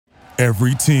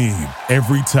Every team,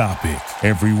 every topic,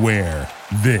 everywhere.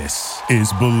 This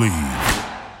is Believe.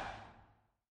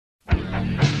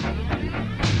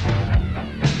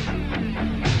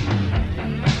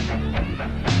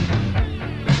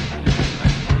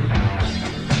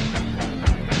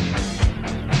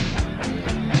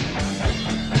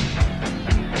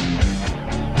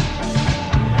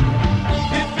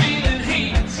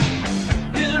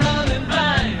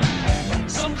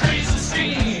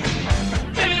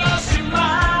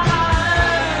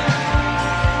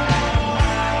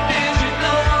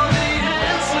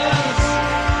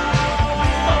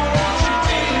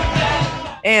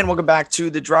 And welcome back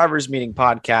to the Drivers Meeting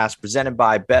Podcast presented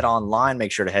by Bet Online.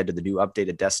 Make sure to head to the new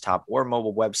updated desktop or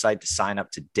mobile website to sign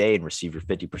up today and receive your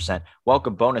 50%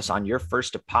 welcome bonus on your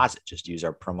first deposit. Just use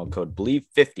our promo code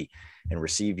BELIEVE50 and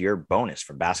receive your bonus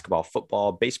from basketball,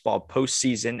 football, baseball,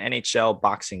 postseason, NHL,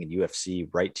 boxing, and UFC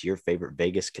right to your favorite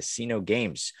Vegas casino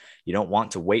games. You don't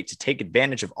want to wait to take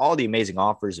advantage of all the amazing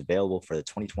offers available for the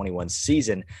 2021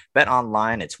 season. Bet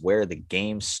Online, it's where the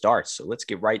game starts. So let's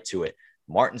get right to it.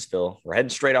 Martinsville. We're heading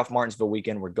straight off Martinsville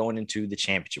weekend. We're going into the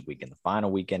championship weekend, the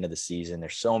final weekend of the season.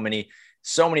 There's so many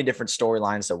different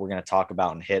storylines that we're going to talk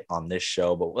about and hit on this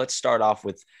show. But let's start off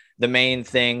with the main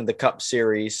thing, the Cup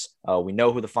Series. We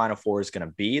know who the Final Four is going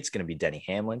to be. It's going to be Denny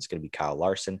Hamlin. It's going to be Kyle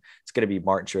Larson. It's going to be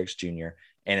Martin Truex Jr.,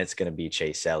 and it's going to be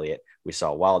Chase Elliott. We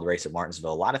saw a wild race at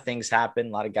Martinsville. A lot of things happened,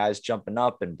 a lot of guys jumping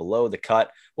up and below the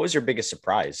cut. What was your biggest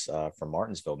surprise from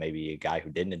Martinsville? Maybe a guy who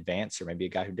didn't advance or maybe a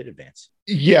guy who did advance?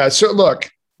 Yeah, so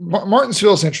look,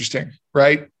 Martinsville is interesting,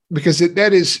 right? Because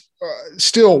that is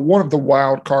still one of the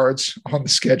wild cards on the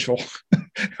schedule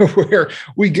where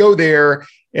we go there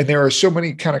and there are so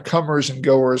many kind of comers and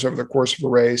goers over the course of a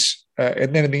race.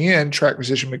 And then in the end, track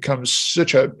position becomes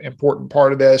such an important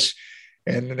part of this.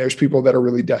 And then there's people that are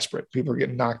really desperate. People are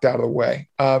getting knocked out of the way.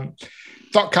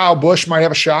 Thought Kyle Busch might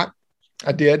have a shot.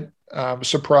 I did.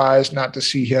 Surprised not to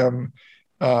see him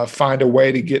find a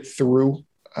way to get through.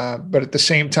 But at the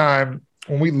same time,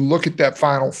 when we look at that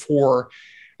Final Four,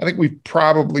 I think we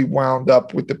probably wound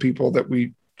up with the people that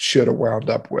we should have wound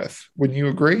up with. Wouldn't you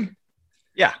agree?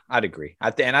 Yeah, I'd agree.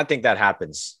 And I think that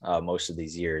happens most of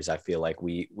these years. I feel like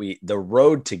the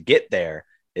road to get there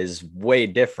is way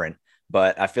different.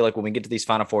 But I feel like when we get to these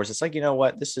Final Fours, it's like, you know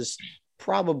what, this is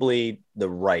probably the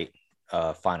right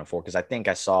Final Four. Because I think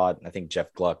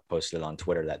Jeff Gluck posted on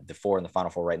Twitter that the four in the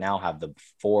Final Four right now have the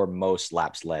four most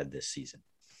laps led this season.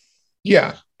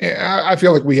 Yeah, I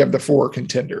feel like we have the four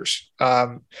contenders.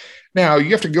 Now, you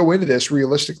have to go into this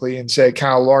realistically and say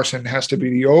Kyle Larson has to be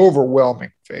the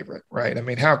overwhelming favorite, right? I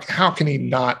mean, how can he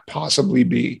not possibly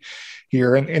be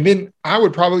here? And then I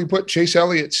would probably put Chase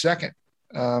Elliott second,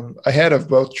 ahead of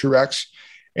both Truex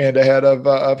and ahead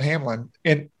of Hamlin.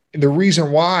 And the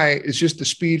reason why is just the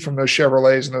speed from those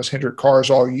Chevrolets and those Hendrick cars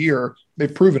all year.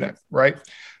 They've proven it, right?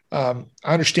 I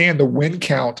understand the win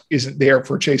count isn't there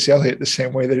for Chase Elliott the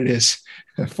same way that it is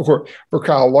for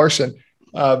Kyle Larson,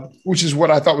 which is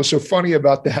what I thought was so funny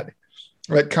about that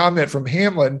comment from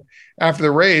Hamlin after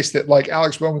the race that like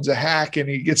Alex Bowman's a hack and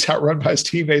he gets outrun by his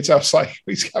teammates. I was like,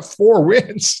 he's got 4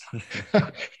 wins.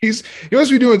 He must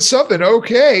be doing something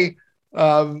okay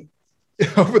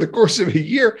over the course of a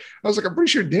year. I was like, I'm pretty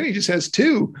sure Denny just has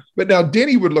 2. But now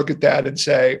Denny would look at that and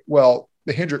say, well,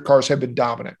 the Hendrick cars have been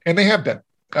dominant, and they have been.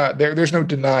 There's no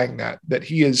denying that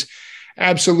he is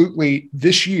absolutely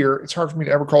this year. It's hard for me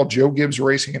to ever call Joe Gibbs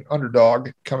Racing an underdog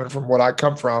coming from what I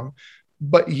come from.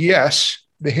 But yes,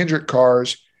 the Hendrick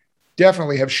cars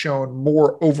definitely have shown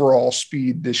more overall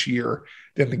speed this year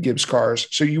than the Gibbs cars.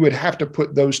 So you would have to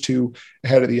put those two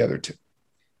ahead of the other two.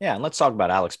 Yeah, and let's talk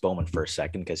about Alex Bowman for a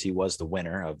second because he was the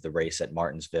winner of the race at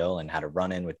Martinsville and had a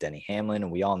run-in with Denny Hamlin,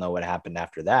 and we all know what happened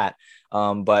after that.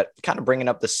 But kind of bringing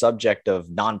up the subject of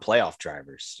non-playoff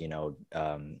drivers,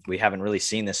 we haven't really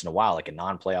seen this in a while, like a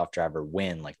non-playoff driver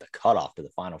win, like the cutoff to the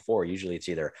Final Four. Usually it's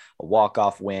either a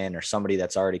walk-off win or somebody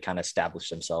that's already kind of established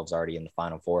themselves already in the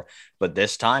Final Four. But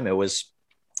this time it was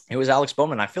Alex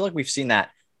Bowman. I feel like we've seen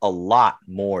that a lot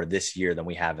more this year than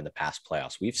we have in the past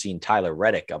playoffs. We've seen Tyler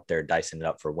Reddick up there dicing it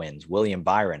up for wins. William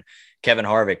Byron, Kevin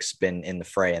Harvick's been in the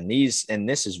fray. And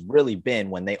this has really been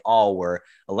when they all were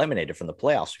eliminated from the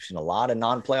playoffs. We've seen a lot of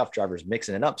non-playoff drivers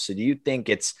mixing it up. So do you think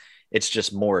it's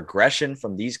just more aggression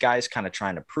from these guys kind of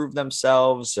trying to prove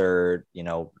themselves, or,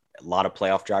 a lot of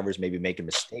playoff drivers maybe making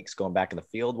mistakes going back in the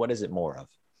field? What is it more of?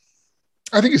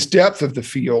 I think it's depth of the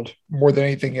field more than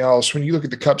anything else. When you look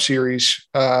at the Cup Series,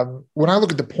 when I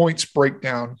look at the points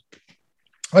breakdown,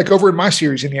 like over in my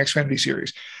series, in the Xfinity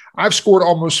Series, I've scored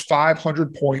almost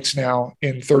 500 points now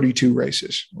in 32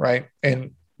 races, right?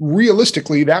 And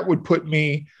realistically, that would put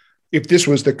me if this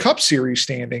was the Cup Series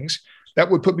standings, that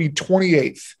would put me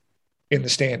 28th in the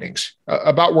standings,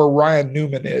 about where Ryan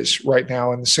Newman is right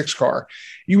now in the 6 car.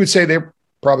 You would say they're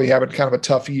probably having kind of a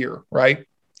tough year, right?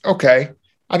 Okay.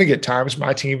 I think at times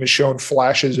my team has shown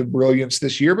flashes of brilliance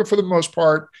this year, but for the most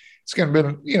part, it's going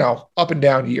to be, up and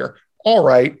down year. All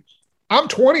right. I'm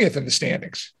 20th in the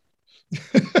standings.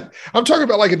 I'm talking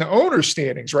about like in the owner's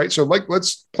standings, right? So like,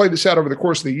 let's play this out over the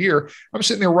course of the year. I'm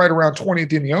sitting there right around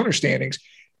 20th in the owner's standings.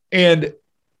 And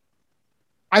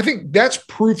I think that's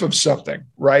proof of something,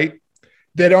 right?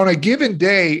 That on a given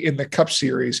day in the Cup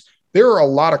Series, there are a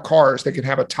lot of cars that can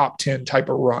have a top 10 type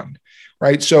of run,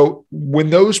 right? So when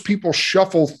those people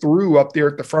shuffle through up there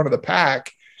at the front of the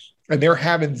pack and they're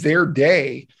having their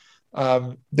day,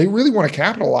 they really want to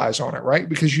capitalize on it, right?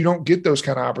 Because you don't get those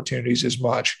kind of opportunities as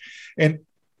much. And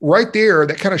right there,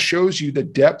 that kind of shows you the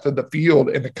depth of the field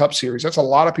in the Cup Series. That's a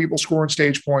lot of people scoring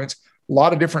stage points, a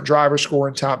lot of different drivers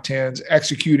scoring top 10s,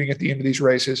 executing at the end of these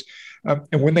races.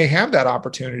 And when they have that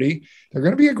opportunity, they're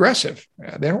going to be aggressive.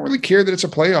 They don't really care that it's a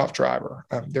playoff driver.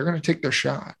 They're going to take their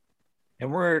shot.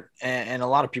 And a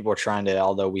lot of people are trying to,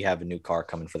 although we have a new car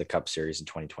coming for the Cup Series in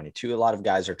 2022, a lot of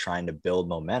guys are trying to build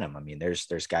momentum. I mean, there's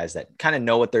guys that kind of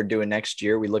know what they're doing next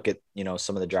year. We look at,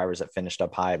 some of the drivers that finished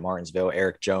up high at Martinsville.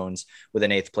 Eric Jones with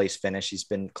an 8th place finish. He's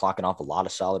been clocking off a lot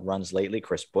of solid runs lately.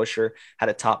 Chris Buescher had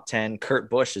a top 10. Kurt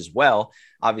Busch as well.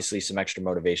 Obviously some extra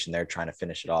motivation there trying to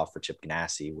finish it off for Chip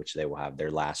Ganassi, which they will have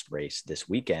their last race this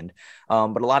weekend.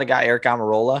 But a lot of guys, Eric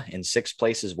Almirola in 6th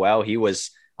place as well. He was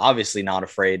obviously not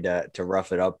afraid to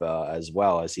rough it up as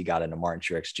well, as he got into Martin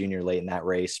Truex Jr. late in that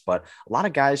race. But a lot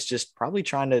of guys just probably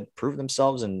trying to prove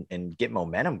themselves and get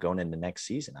momentum going into next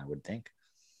season, I would think.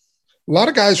 A lot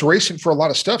of guys racing for a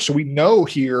lot of stuff. So we know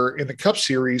here in the Cup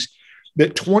Series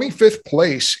that 25th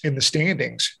place in the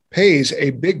standings pays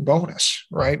a big bonus,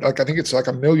 right? Like I think it's like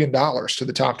 $1 million to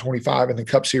the top 25 in the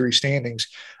Cup Series standings.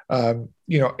 And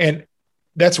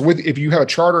that's with, if you have a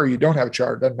charter or you don't have a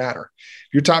charter, it doesn't matter.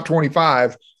 If you're top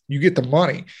 25, you get the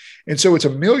money. And so it's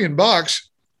 $1 million.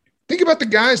 Think about the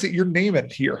guys that you're naming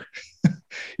here.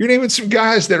 You're naming some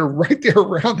guys that are right there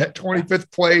around that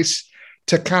 25th place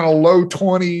to kind of low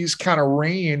 20s kind of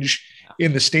range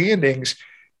in the standings.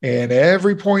 And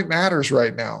every point matters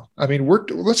right now. I mean,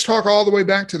 let's talk all the way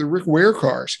back to the Rick Ware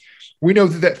cars. We know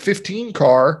that 15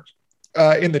 car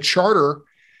in the charter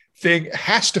thing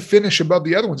has to finish above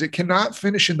the other ones. It cannot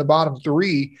finish in the bottom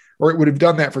 3, or it would have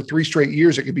done that for 3 straight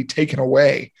years. It could be taken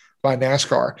away by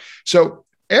NASCAR. So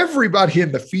everybody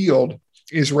in the field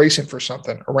is racing for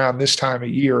something around this time of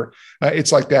year.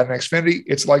 It's like that in Xfinity.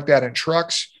 It's like that in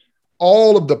trucks.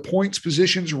 All of the points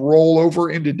positions roll over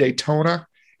into Daytona,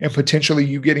 and potentially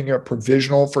you getting a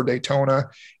provisional for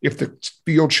Daytona if the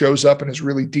field shows up and is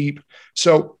really deep.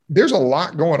 So there's a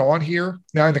lot going on here.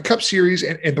 Now in the Cup Series,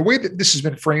 and the way that this has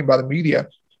been framed by the media,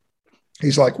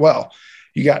 he's like, well,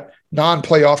 you got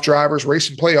non-playoff drivers,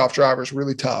 racing playoff drivers,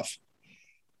 really tough.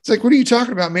 It's like, what are you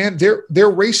talking about, man?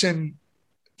 They're racing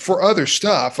for other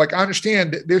stuff. Like, I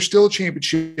understand there's still a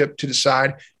championship to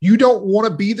decide. You don't want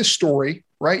to be the story,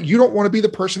 right? You don't want to be the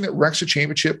person that wrecks a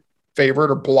championship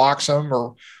favorite or blocks them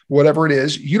or whatever it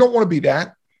is. You don't want to be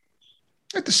that.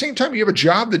 At the same time, you have a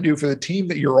job to do for the team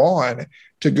that you're on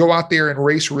to go out there and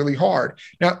race really hard.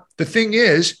 Now, the thing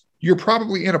is, you're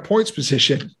probably in a points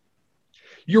position.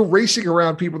 You're racing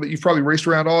around people that you've probably raced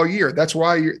around all year. That's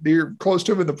why you're close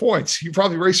to them in the points. You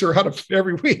probably race around them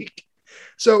every week.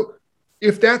 So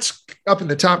if that's up in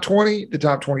the top 20, the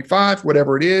top 25,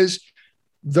 whatever it is,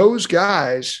 those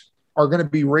guys are going to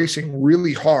be racing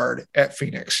really hard at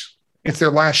Phoenix. It's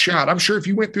their last shot. I'm sure if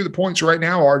you went through the points right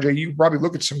now, RJ, you probably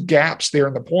look at some gaps there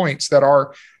in the points that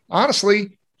are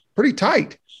honestly pretty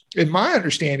tight. And my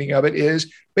understanding of it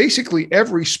is basically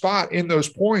every spot in those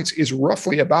points is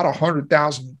roughly about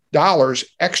 $100,000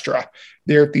 extra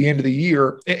there at the end of the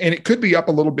year. And it could be up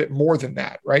a little bit more than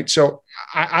that, right? So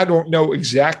I don't know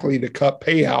exactly the Cup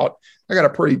payout. I got a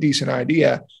pretty decent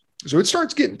idea. So it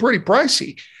starts getting pretty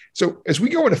pricey. So as we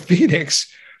go into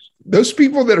Phoenix, those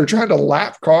people that are trying to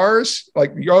lap cars,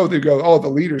 like, they go, the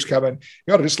leader's coming.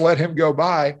 You ought to just let him go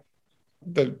by.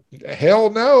 The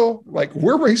hell no. Like,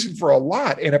 we're racing for a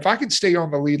lot. And if I can stay on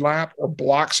the lead lap or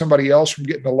block somebody else from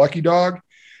getting the lucky dog,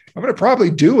 I'm going to probably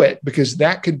do it, because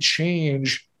that could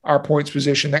change our points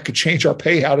position. That could change our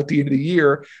payout at the end of the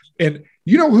year. And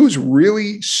you know who's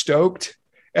really stoked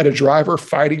at a driver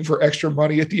fighting for extra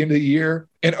money at the end of the year?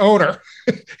 An owner.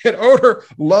 An owner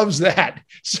loves that.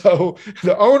 So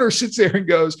the owner sits there and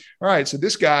goes, all right, so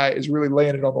this guy is really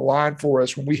laying it on the line for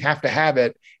us when we have to have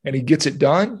it, and he gets it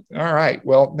done. All right,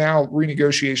 well, now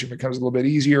renegotiation becomes a little bit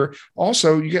easier.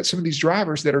 Also, you get some of these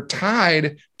drivers that are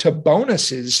tied to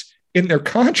bonuses in their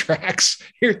contracts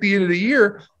here at the end of the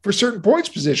year for certain points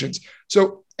positions.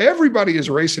 So everybody is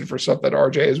racing for something,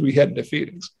 RJ, as we head into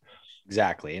Phoenix.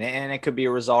 Exactly. And it could be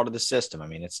a result of the system. I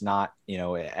mean, it's not,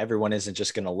 everyone isn't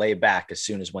just going to lay back as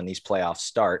soon as when these playoffs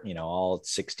start, all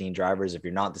 16 drivers. If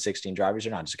you're not the 16 drivers,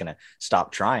 you're not just going to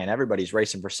stop trying. Everybody's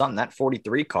racing for something. That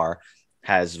 43 car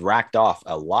has racked off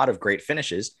a lot of great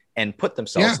finishes and put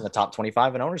themselves in the top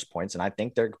 25 in owners points. And I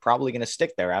think they're probably going to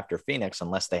stick there after Phoenix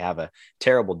unless they have a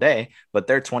terrible day, but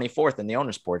they're 24th in the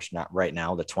owners points not right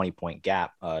now, the 20-point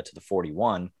gap to the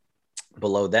 41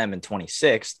 below them in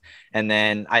 26th. And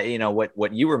then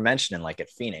what you were mentioning, like at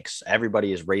Phoenix,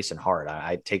 everybody is racing hard.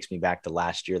 It takes me back to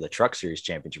last year, the Truck Series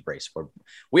championship race, where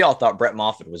we all thought Brett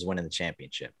Moffitt was winning the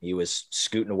championship. He was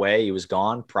scooting away. He was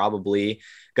gone, probably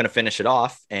going to finish it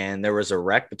off. And there was a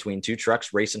wreck between two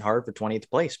trucks racing hard for 20th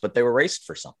place, but they were racing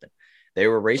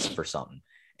for something.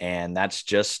 And that's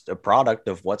just a product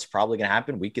of what's probably going to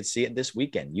happen. We could see it this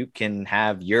weekend. You can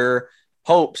have your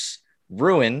hopes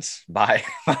ruined by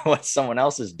what someone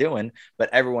else is doing, but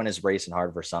everyone is racing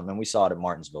hard for something. And we saw it at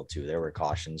Martinsville too. There were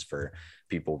cautions for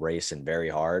people racing very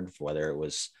hard, whether it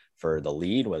was for the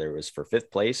lead, whether it was for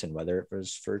 5th place, and whether it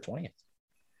was for 20th.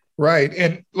 Right.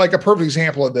 And like a perfect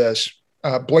example of this,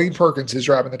 Blaine Perkins is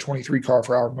driving the 23 car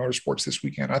for Our Motorsports this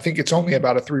weekend. I think it's only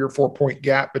about a 3 or 4 point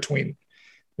gap between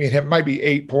me and him. It might be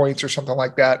 8 points or something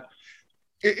like that.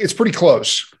 It's pretty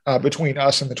close between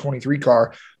us and the 23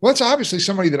 car. Well, that's obviously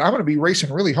somebody that I'm going to be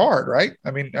racing really hard, right?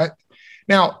 I mean,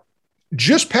 now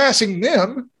just passing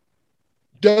them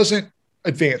doesn't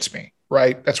advance me,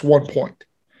 right? That's 1 point.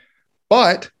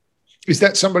 But is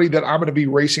that somebody that I'm going to be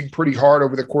racing pretty hard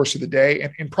over the course of the day?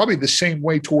 And probably the same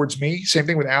way towards me. Same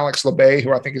thing with Alex LeBay,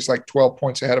 who I think is like 12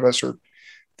 points ahead of us, or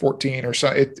 14 or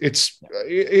so.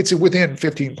 It's within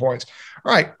 15 points.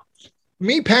 All right.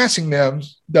 Me passing them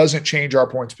doesn't change our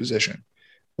points position,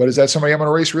 but is that somebody I'm going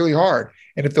to race really hard?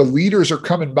 And if the leaders are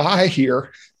coming by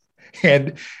here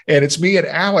and it's me and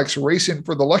Alex racing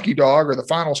for the lucky dog or the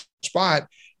final spot,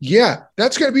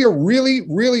 that's going to be a really,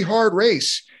 really hard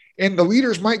race. And the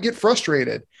leaders might get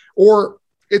frustrated, or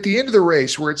at the end of the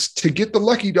race where it's to get the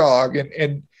lucky dog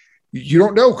and you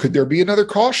don't know, could there be another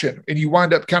caution? And you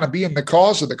wind up kind of being the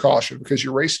cause of the caution because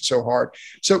you're racing so hard.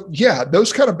 So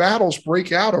those kind of battles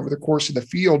break out over the course of the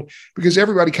field because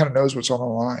everybody kind of knows what's on the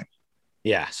line.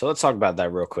 Yeah. So let's talk about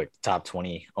that real quick. The top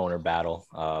 20 owner battle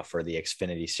for the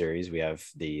Xfinity series. We have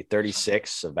the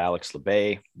 36 of Alex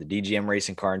LeBay, the DGM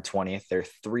racing car in 20th. They're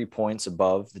 3 points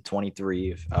above the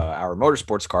 23 of Our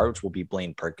Motorsports car, which will be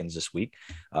Blaine Perkins this week.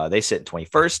 They sit in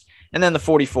 21st. And then the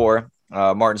 44,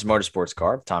 Martin's Motorsports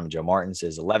car, Tom and Joe Martins,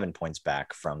 is 11 points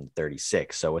back from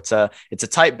 36. So it's a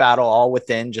tight battle, all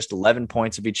within just 11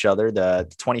 points of each other.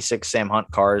 The 26 Sam Hunt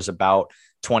car is about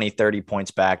 20-30 points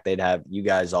back. You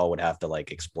guys all would have to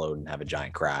like explode and have a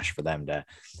giant crash for them to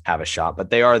have a shot,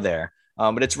 but they are there.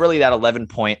 But it's really that 11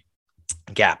 point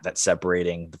gap that's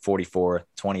separating the 44,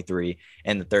 23,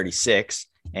 and the 36.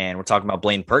 And we're talking about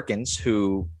Blaine Perkins,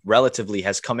 who relatively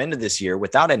has come into this year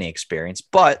without any experience,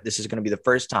 but this is going to be the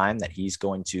first time that he's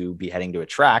going to be heading to a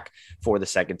track for the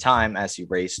second time, as he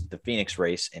raced the Phoenix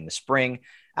race in the spring.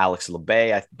 Alex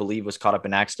LeBay, I believe, was caught up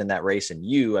in an accident in that race, and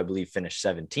I believe, finished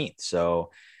 17th. So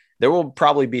there will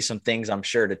probably be some things, I'm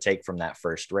sure, to take from that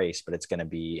first race, but it's going to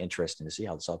be interesting to see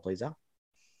how this all plays out.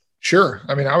 Sure.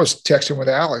 I mean, I was texting with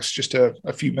Alex just a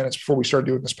few minutes before we started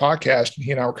doing this podcast, and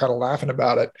he and I were kind of laughing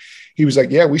about it. He was like,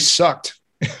 yeah, we sucked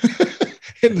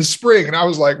in the spring. And I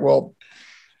was like, well,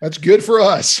 that's good for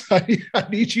us. I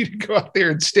need you to go out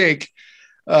there and stake.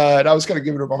 And I was kind of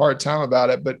giving him a hard time about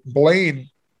it. But Blaine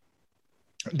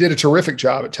did a terrific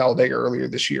job at Talladega earlier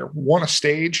this year, won a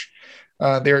stage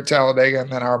there at Talladega,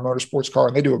 and then Our Motorsports car,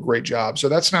 and they do a great job. So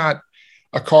that's not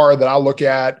a car that I look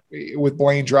at with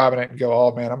Blaine driving it and go,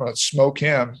 oh man, I'm going to smoke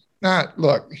him.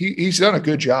 Look, he's done a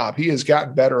good job. He has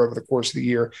gotten better over the course of the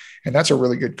year, and that's a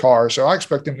really good car. So I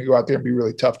expect him to go out there and be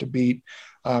really tough to beat.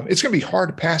 It's going to be hard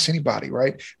to pass anybody,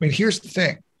 right? I mean, here's the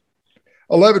thing.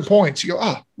 11 points. You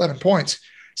go, 11 points.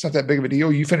 It's not that big of a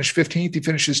deal. You finish 15th, he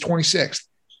finishes 26th.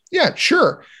 Yeah,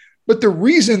 sure. But the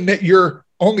reason that you're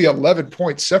only 11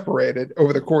 points separated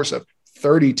over the course of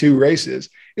 32 races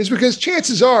is because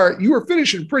chances are you were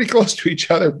finishing pretty close to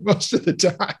each other most of the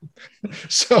time.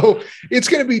 So it's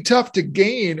going to be tough to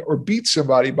gain or beat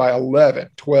somebody by 11,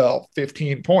 12,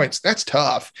 15 points. That's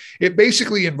tough. It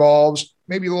basically involves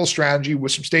maybe a little strategy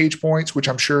with some stage points, which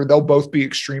I'm sure they'll both be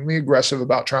extremely aggressive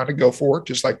about trying to go for it,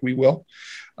 just like we will.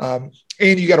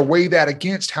 And you got to weigh that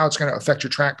against how it's going to affect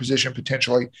your track position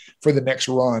potentially for the next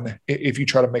run if you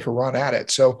try to make a run at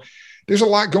it. So there's a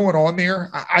lot going on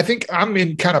there. I think I'm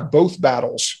in kind of both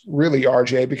battles, really,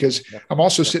 RJ, because I'm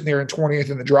also sitting there in 20th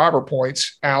in the driver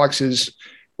points. Alex is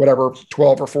whatever,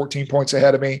 12 or 14 points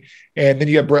ahead of me. And then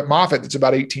you have Brett Moffitt that's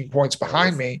about 18 points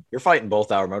behind me. You're fighting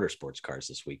both our motorsports cars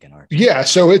this weekend, aren't you? Yeah.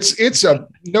 So it's a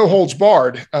no holds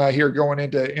barred here going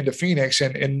into Phoenix,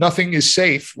 and nothing is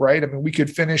safe, right? I mean, we could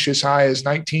finish as high as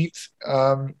 19th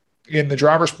in the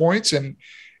driver's points, and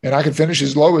I could finish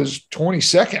as low as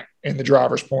 22nd in the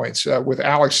driver's points with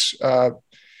Alex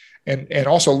and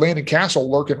also Landon Castle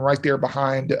lurking right there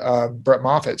behind Brett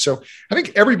Moffitt. So I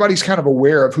think everybody's kind of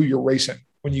aware of who you're racing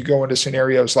when you go into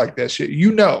scenarios like this.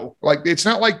 Like, it's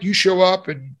not like you show up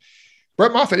and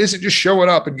Brett Moffitt isn't just showing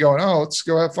up and going, oh, let's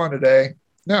go have fun today.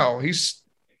 No,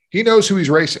 he knows who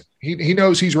he's racing. He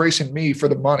knows he's racing me for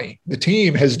the money. The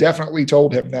team has definitely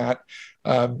told him that.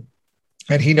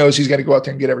 And he knows he's got to go out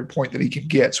there and get every point that he can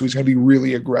get. So he's going to be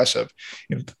really aggressive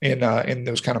in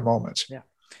those kind of moments. Yeah.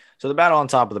 So the battle on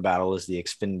top of the battle is the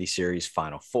Xfinity Series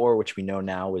Final Four, which we know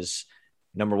now is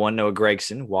number 1, Noah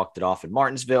Gragson walked it off at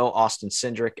Martinsville. Austin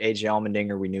Cindric, AJ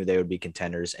Allmendinger, we knew they would be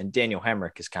contenders. And Daniel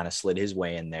Hemrick has kind of slid his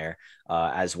way in there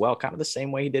as well, kind of the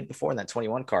same way he did before in that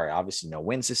 21 car. Obviously no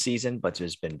wins this season, but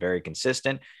has been very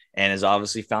consistent and has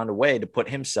obviously found a way to put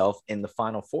himself in the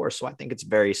Final Four. So I think it's a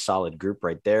very solid group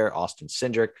right there. Austin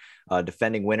Cindric,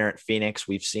 defending winner at Phoenix.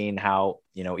 We've seen how,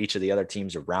 each of the other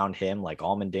teams around him, like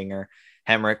Allmendinger,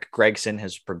 Hemrick, Gragson,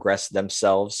 has progressed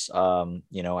themselves,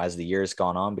 as the year has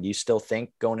gone on. But you still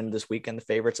think going into this weekend, the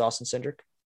favorite's Austin Cindric?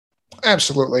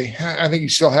 Absolutely. I think he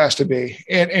still has to be.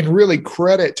 And really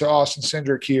credit to Austin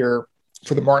Cindric here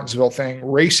for the Martinsville thing,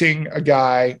 racing a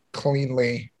guy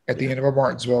cleanly at the end of a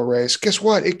Martinsville race. Guess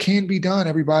what? It can be done,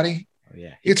 everybody. Oh,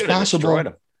 yeah. It's possible.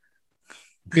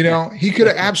 He could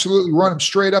have absolutely run him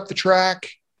straight up the track,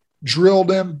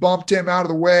 drilled him, bumped him out of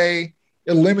the way,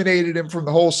 eliminated him from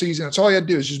the whole season. That's all he had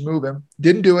to do is just move him.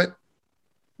 Didn't do it.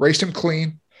 Raced him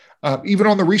clean. Even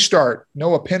on the restart,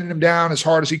 Noah pinning him down as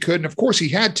hard as he could. And of course he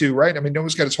had to, right? I mean,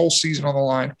 Noah's got his whole season on the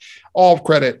line. All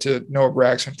credit to Noah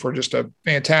Gragson for just a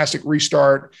fantastic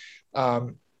restart.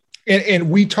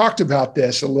 And we talked about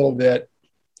this a little bit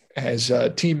as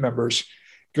team members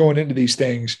going into these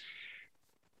things.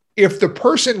 If the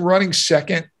person running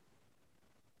second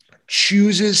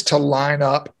chooses to line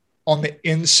up on the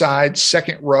inside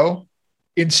second row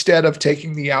instead of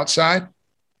taking the outside,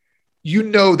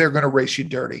 they're going to race you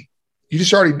dirty. You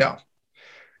just already know.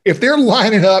 If they're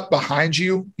lining up behind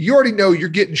you, you already know you're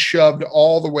getting shoved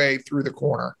all the way through the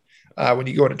corner when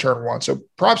you go into turn 1. So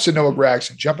props to Noah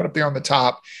Gragson jumping up there on the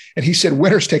top. And he said,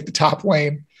 winners take the top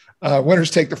lane.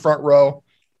 Winners take the front row.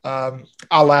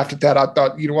 I laughed at that. I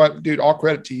thought, you know what, dude, all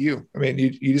credit to you. I mean,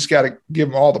 you just got to give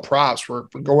them all the props for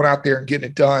going out there and getting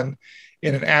it done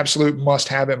in an absolute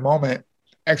must-have-it moment.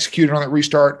 Executed on that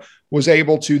restart, was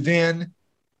able to then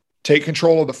take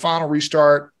control of the final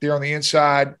restart there on the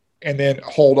inside and then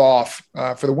hold off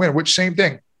for the win, which same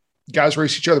thing. Guys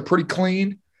race each other pretty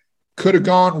clean. Could have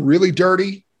gone really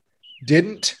dirty.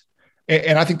 Didn't.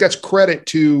 And I think that's credit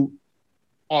to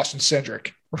Austin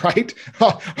Cindric, right?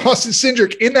 Austin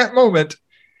Cindric in that moment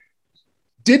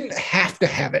didn't have to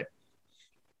have it,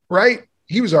 right?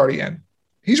 He was already in.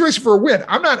 He's racing for a win.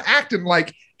 I'm not acting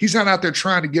like he's not out there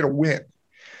trying to get a win.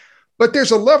 But there's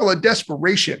a level of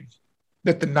desperation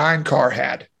that the 9 car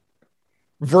had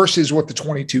versus what the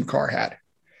 22 car had.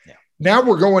 Yeah. Now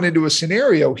we're going into a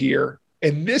scenario here,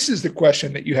 and this is the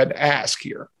question that you had to ask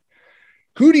here.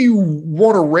 Who do you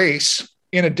want to race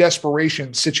in a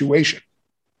desperation situation?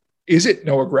 Is it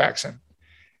Noah Gragson?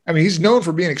 I mean, he's known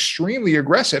for being extremely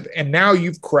aggressive, and now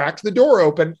you've cracked the door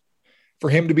open for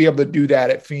him to be able to do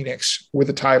that at Phoenix with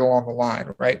a title on the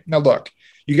line, right? Now, look,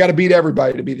 you got to beat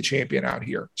everybody to be the champion out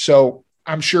here. So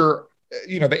I'm sure,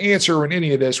 the answer in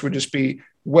any of this would just be,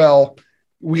 well,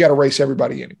 we got to race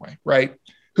everybody anyway, right?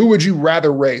 Who would you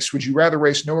rather race? Would you rather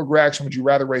race Noah Gragson? Would you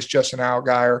rather race Justin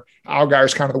Allgaier?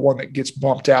 Allgaier's kind of the one that gets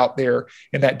bumped out there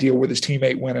in that deal with his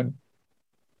teammate winning.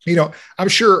 I'm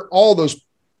sure all those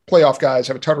playoff guys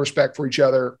have a ton of respect for each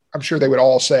other. I'm sure they would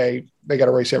all say they got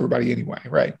to race everybody anyway,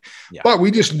 right? Yeah. But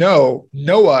we just know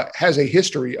Noah has a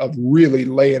history of really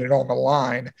laying it on the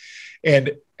line.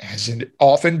 And as it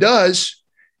often does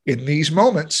in these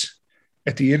moments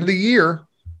at the end of the year,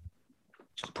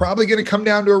 probably going to come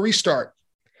down to a restart.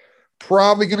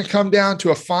 Probably going to come down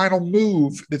to a final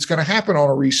move that's going to happen on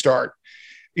a restart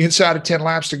inside of 10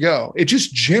 laps to go. It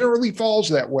just generally falls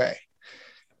that way.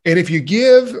 And if you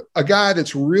give a guy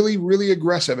that's really, really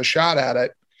aggressive a shot at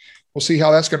it, we'll see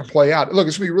how that's going to play out. Look,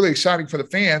 it's going to be really exciting for the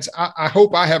fans. I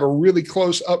hope I have a really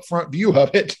close upfront view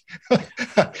of it.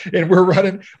 And we're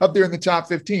running up there in the top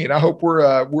 15. I hope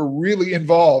we're really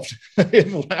involved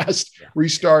in the last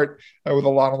restart with a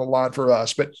lot on the line for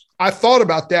us. But I thought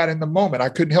about that in the moment. I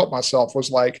couldn't help myself. Was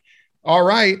like, all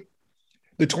right,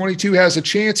 the 22 has a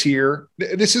chance here.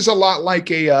 This is a lot like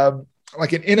an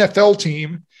NFL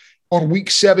team on week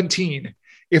 17.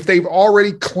 If they've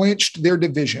already clinched their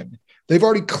division, they've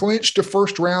already clinched a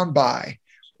first round bye,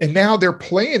 and now they're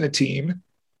playing a team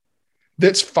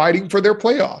that's fighting for their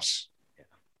playoffs.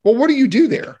 Well, what do you do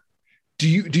there? Do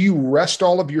you rest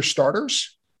all of your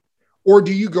starters, or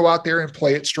do you go out there and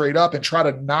play it straight up and try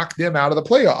to knock them out of the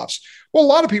playoffs? Well, a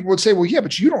lot of people would say, well, yeah,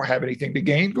 but you don't have anything to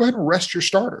gain. Go ahead and rest your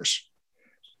starters.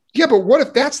 Yeah, but what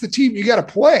if that's the team you got to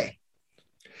play?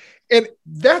 And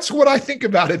that's what I think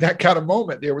about in that kind of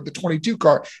moment there with the 22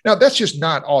 car. Now, that's just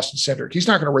not Austin Cindric. He's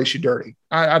not going to race you dirty.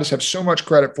 I just have so much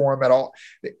credit for him at all.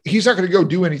 He's not going to go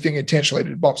do anything intentionally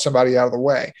to bump somebody out of the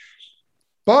way.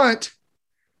 But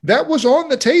that was on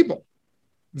the table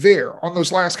there on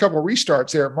those last couple of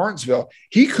restarts there at Martinsville.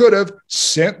 He could have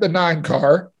sent the 9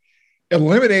 car,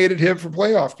 eliminated him from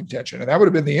playoff contention, and that would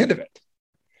have been the end of it.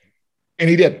 And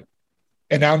he didn't.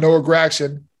 And now Noah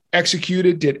Gragson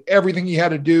executed, did everything he had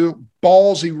to do,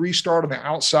 ballsy restart on the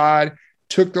outside,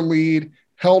 took the lead,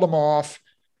 held him off,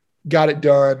 got it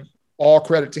done. All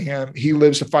credit to him. He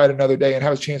lives to fight another day and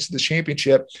have a chance at the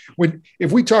championship.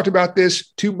 If we talked about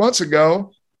this 2 months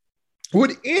ago,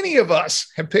 would any of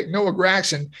us have picked Noah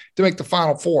Gragson to make the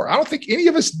Final Four? I don't think any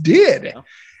of us did. No.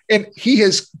 And he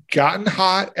has gotten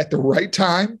hot at the right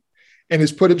time and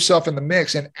has put himself in the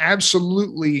mix and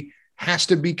absolutely has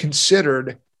to be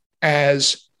considered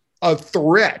as a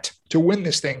threat to win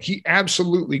this thing. He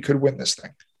absolutely could win this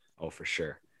thing. Oh, for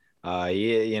sure. When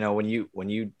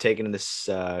you take into this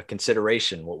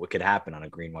consideration what could happen on a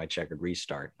green, white checkered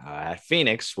restart at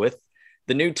Phoenix with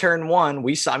the new turn 1,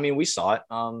 we saw it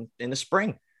in the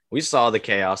spring. We saw the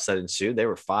chaos that ensued. They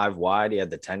were 5 wide. He had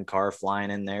the 10 car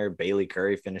flying in there. Bailey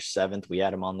Curry finished 7th. We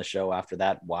had him on the show after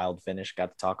that wild finish.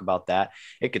 Got to talk about that.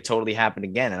 It could totally happen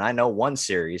again. And I know one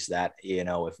series that,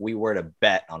 if we were to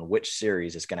bet on which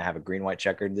series is going to have a green, white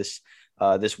checkered this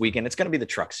weekend, it's going to be the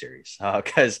Truck Series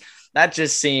because that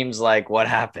just seems like what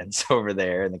happens over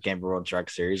there in the Camping World Truck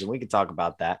Series. And we could talk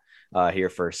about that here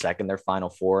for a second. Their Final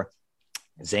Four.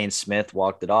 Zane Smith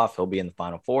walked it off. He'll be in the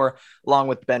Final Four, along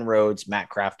with Ben Rhodes, Matt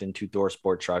Crafton, Two Thor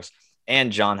Sport Trucks,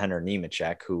 and John Hunter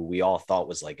Nemechek, who we all thought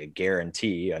was like a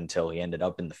guarantee until he ended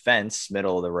up in the fence,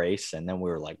 middle of the race. And then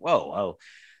we were like, whoa,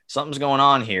 something's going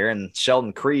on here. And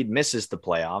Sheldon Creed misses the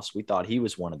playoffs. We thought he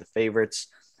was one of the favorites.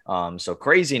 So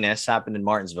craziness happened in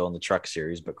Martinsville in the Truck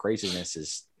Series, but craziness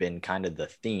has been kind of the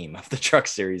theme of the Truck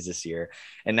Series this year.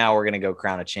 And now we're going to go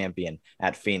crown a champion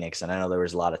at Phoenix. And I know there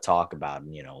was a lot of talk about,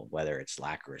 whether it's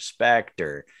lack of respect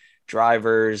or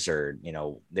drivers or,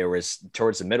 there was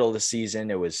towards the middle of the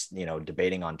season, it was,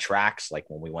 debating on tracks. Like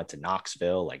when we went to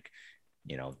Knoxville, like,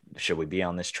 should we be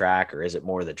on this track or is it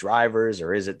more the drivers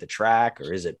or is it the track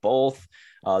or is it both?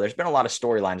 There's been a lot of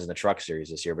storylines in the Truck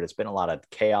Series this year, but it's been a lot of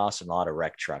chaos and a lot of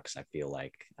wrecked trucks, I feel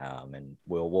like. And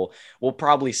we'll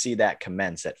probably see that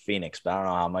commence at Phoenix, but I don't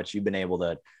know how much you've been able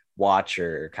to watch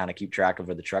or kind of keep track of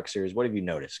the Truck Series. What have you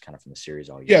noticed kind of from the series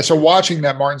all year? Yeah, so watching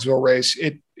that Martinsville race,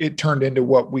 it turned into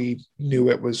what we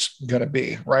knew it was going to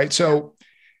be, right? So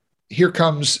here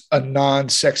comes a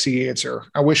non-sexy answer.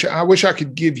 I wish I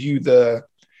could give you the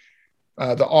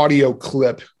audio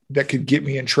clip that could get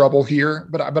me in trouble here,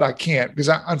 but I can't because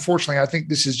unfortunately I think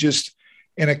this is just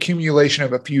an accumulation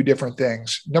of a few different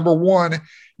things. Number one,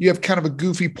 you have kind of a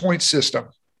goofy point system.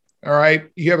 All right.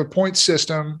 You have a point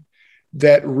system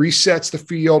that resets the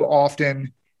field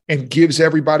often and gives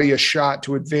everybody a shot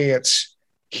to advance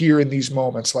here in these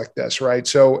moments like this. Right.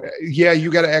 So yeah,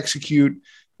 you got to execute,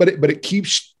 but it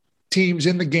keeps teams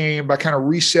in the game by kind of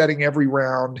resetting every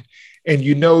round. And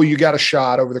you got a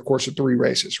shot over the course of 3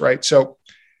 races. Right. So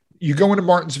you go into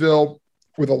Martinsville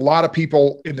with a lot of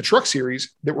people in the Truck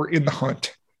Series that were in the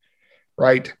hunt,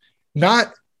 right?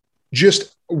 Not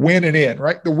just winning in,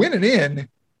 right? The winning in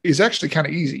is actually kind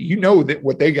of easy. You know that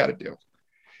what they got to do.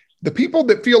 The people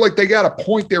that feel like they got to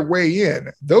point their way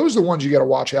in, those are the ones you got to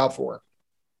watch out for.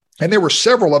 And there were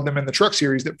several of them in the Truck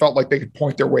Series that felt like they could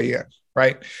point their way in,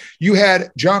 right? You had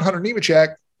John Hunter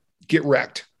Nemechek get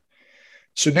wrecked.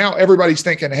 So now everybody's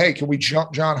thinking, hey, can we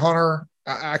jump John Hunter?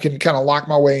 I can kind of lock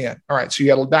my way in. All right. So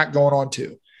you got that going on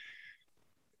too.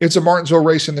 It's a Martinsville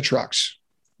race in the trucks.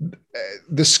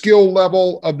 The skill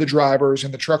level of the drivers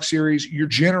in the Truck Series, you're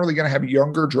generally going to have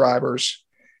younger drivers,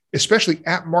 especially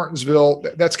at Martinsville.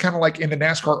 That's kind of like in the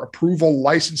NASCAR approval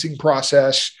licensing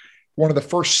process. one of the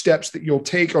first steps that you'll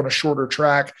take on a shorter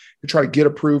track to try to get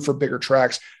approved for bigger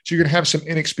tracks. So you're going to have some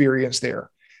inexperience there.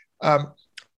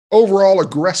 Overall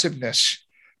aggressiveness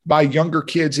by younger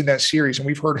kids in that series. And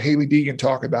we've heard Haley Deegan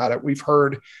talk about it. We've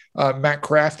heard Matt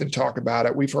Crafton talk about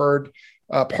it. We've heard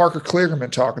Parker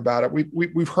Kligerman talk about it.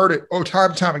 We've heard it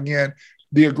time and time again.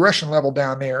 The aggression level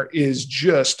down there is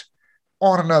just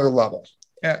on another level.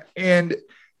 And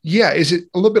yeah, is it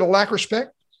a little bit of lack of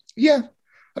respect? Yeah,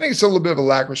 I think it's a little bit of a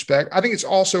lack of respect. I think it's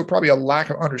also probably a lack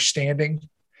of understanding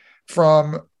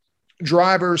from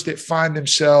drivers that find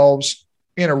themselves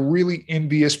in a really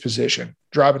envious position,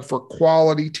 driving for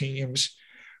quality teams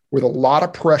with a lot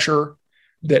of pressure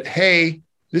that, hey,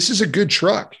 this is a good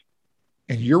truck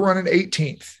and you're running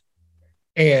 18th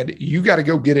and you got to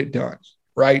go get it done,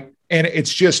 right? And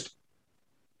it's just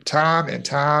time and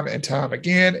time and time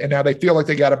again. And now they feel like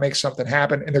they got to make something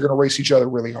happen and they're going to race each other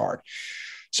really hard.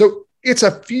 So it's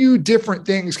a few different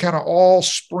things kind of all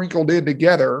sprinkled in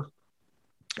together.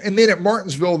 And then at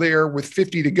Martinsville there with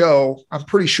 50 to go, I'm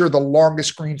pretty sure the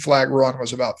longest green flag run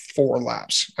was about 4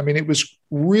 laps. I mean, it was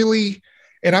really,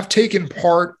 and I've taken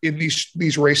part in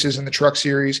these races in the Truck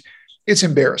Series. It's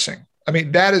embarrassing. I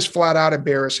mean, that is flat out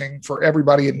embarrassing for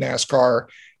everybody in NASCAR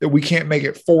that we can't make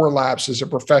it 4 laps as a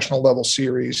professional level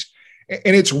series.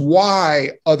 And it's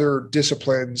why other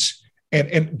disciplines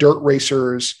and dirt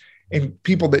racers and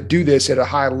people that do this at a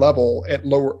high level at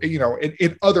lower,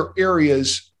 in other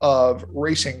areas of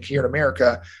racing here in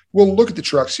America will look at the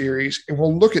Truck Series and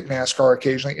we'll look at NASCAR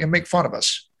occasionally and make fun of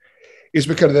us, is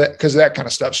because of that kind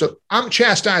of stuff. So I'm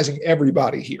chastising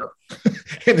everybody here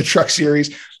in the Truck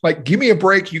Series. Like, give me a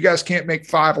break. You guys can't make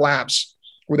 5 laps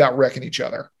without wrecking each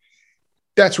other.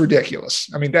 That's ridiculous.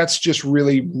 I mean, that's just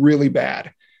really, really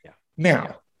bad. Yeah.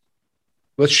 Now,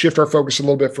 let's shift our focus a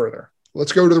little bit further.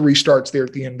 Let's go to the restarts there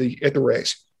at the end at the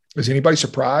race. Is anybody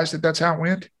surprised that that's how it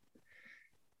went?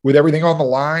 With everything on the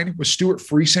line, with Stuart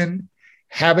Friesen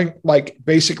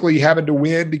basically having to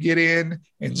win to get in,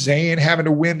 and Zane having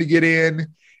to win to get in,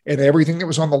 and everything that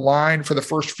was on the line for the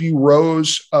first few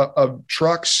rows of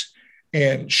trucks,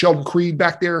 and Sheldon Creed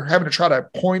back there having to try to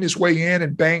point his way in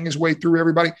and bang his way through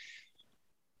everybody.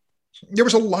 There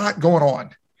was a lot going on.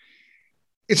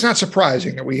 It's not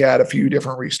surprising that we had a few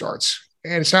different restarts.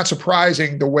 And it's not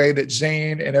surprising the way that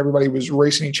Zane and everybody was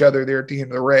racing each other there at the end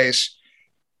of the race,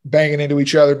 banging into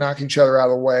each other, knocking each other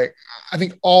out of the way. I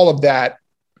think all of that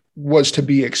was to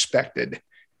be expected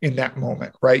in that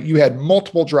moment, right? You had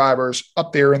multiple drivers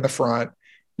up there in the front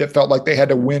that felt like they had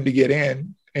to win to get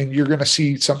in, and you're going to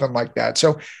see something like that.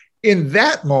 So in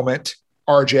that moment,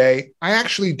 RJ, I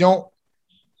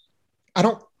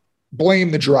don't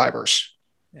blame the drivers.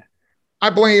 Yeah.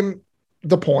 I blame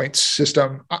the points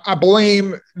system. I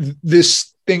blame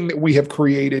this thing that we have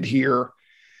created here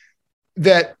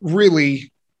that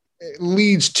really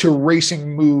leads to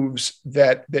racing moves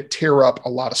that tear up a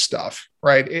lot of stuff,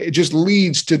 right? It just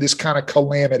leads to this kind of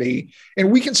calamity.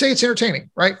 And we can say it's entertaining,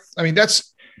 right? I mean,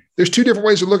 there's 2 different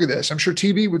ways to look at this. I'm sure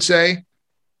TV would say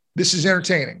this is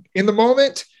entertaining. In the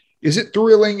moment, is it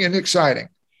thrilling and exciting?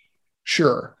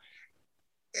 Sure.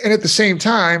 And at the same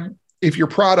time, if your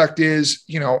product is,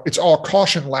 it's all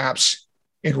caution laps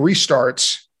and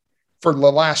restarts for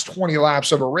the last 20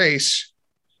 laps of a race,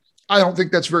 I don't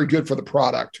think that's very good for the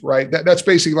product, right? That's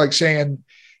basically like saying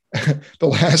the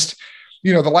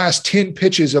last 10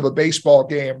 pitches of a baseball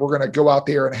game, we're going to go out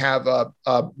there and have a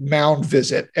mound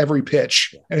visit every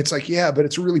pitch. And it's like, yeah, but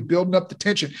it's really building up the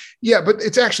tension. Yeah, but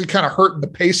it's actually kind of hurting the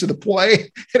pace of the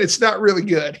play, and it's not really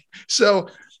good. So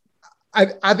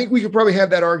I think we could probably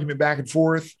have that argument back and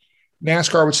forth.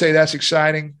 NASCAR would say that's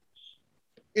exciting.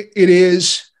 It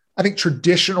is. I think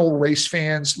traditional race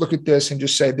fans look at this and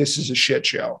just say, this is a shit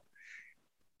show.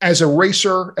 As a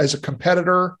racer, as a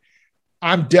competitor,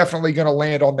 I'm definitely going to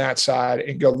land on that side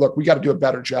and go, look, we got to do a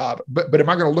better job. But am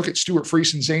I going to look at Stuart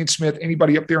Friesen, Zane Smith,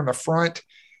 anybody up there in the front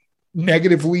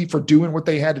negatively for doing what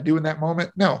they had to do in that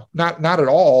moment? No, not at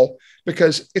all,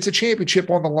 because it's a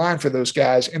championship on the line for those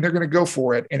guys and they're going to go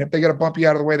for it. And if they got to bump you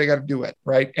out of the way, they got to do it.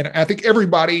 Right. And I think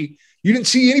you didn't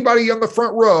see anybody on the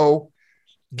front row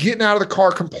getting out of the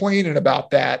car complaining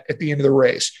about that at the end of the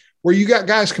race. Where you got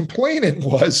guys complaining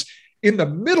was in the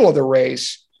middle of the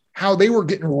race, how they were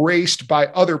getting raced by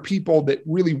other people that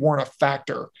really weren't a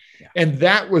factor. Yeah. And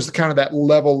that was kind of that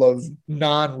level of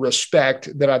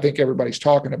non-respect that I think everybody's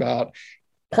talking about.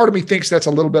 Part of me thinks that's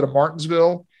a little bit of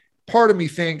Martinsville. Part of me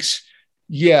thinks,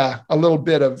 a little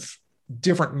bit of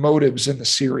different motives in the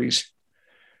series.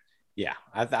 Yeah,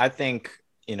 I think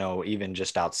even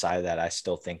just outside of that, I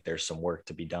still think there's some work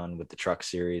to be done with the truck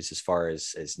series as far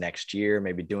as next year,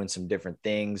 maybe doing some different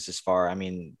things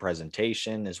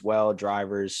presentation as well,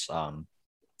 drivers,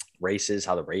 races,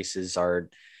 how the races are,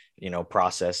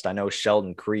 processed. I know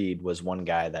Sheldon Creed was one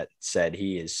guy that said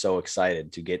he is so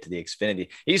excited to get to the Xfinity.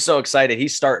 He's so excited.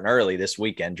 He's starting early this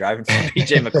weekend driving for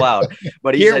BJ McLeod,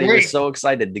 but he said he was so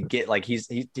excited to get, like, he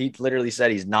literally said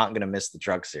he's not going to miss the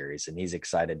truck series, and he's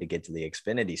excited to get to the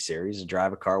Xfinity series and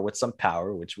drive a car with some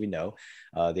power, which we know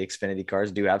the Xfinity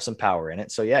cars do have some power in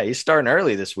it. So yeah, he's starting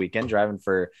early this weekend driving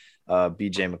for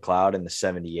BJ McLeod in the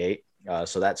 78.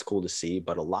 So that's cool to see,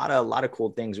 but a lot of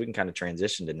cool things. We can kind of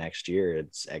transition to next year.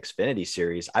 It's Xfinity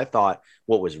series. I thought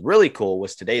what was really cool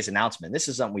was today's announcement. This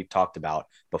is something we've talked about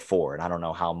before, and I don't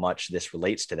know how much this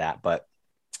relates to that, but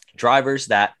drivers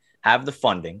that have the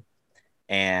funding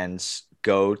and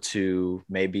go to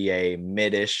maybe a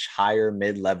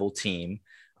mid-level team,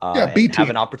 and have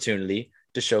an opportunity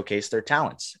to showcase their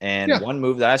talents. And one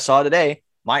move that I saw today,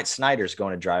 Myatt Snider's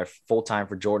going to drive full-time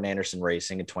for Jordan Anderson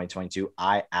Racing in 2022.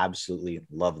 I absolutely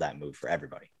love that move for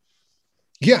everybody.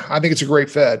 Yeah, I think it's a great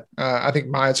fit. I think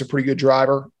Myatt's a pretty good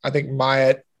driver. I think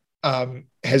Myatt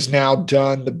has now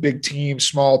done the big team,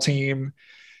 small team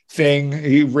thing.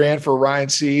 He ran for Ryan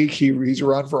Sieg. He's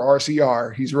run for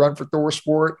RCR. He's run for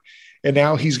ThorSport. And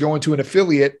now he's going to an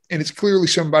affiliate. And it's clearly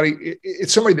somebody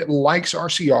that likes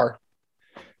RCR.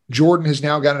 Jordan has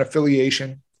now got an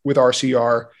affiliation with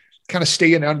RCR, kind of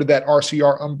staying under that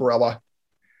RCR umbrella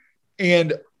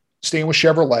and staying with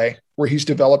Chevrolet, where he's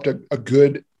developed a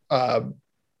good,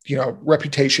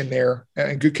 reputation there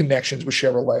and good connections with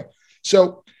Chevrolet.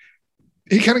 So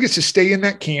he kind of gets to stay in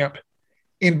that camp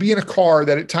and be in a car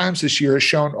that at times this year has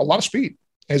shown a lot of speed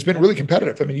and has been really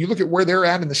competitive. I mean, you look at where they're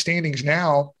at in the standings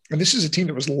now, and this is a team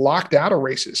that was locked out of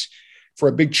races for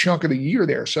a big chunk of the year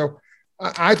there. So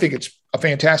I think it's a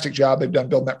fantastic job they've done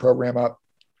building that program up.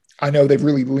 I know they've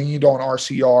really leaned on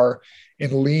RCR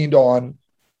and leaned on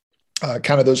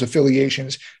kind of those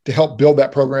affiliations to help build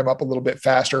that program up a little bit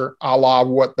faster, a la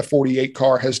what the 48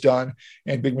 car has done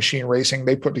and Big Machine Racing.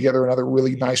 They put together another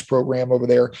really nice program over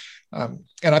there. And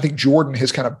I think Jordan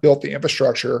has kind of built the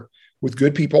infrastructure with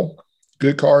good people,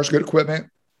 good cars, good equipment.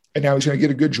 And now he's going to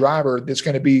get a good driver that's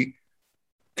going to be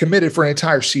committed for an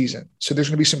entire season. So there's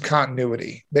going to be some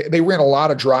continuity. They ran a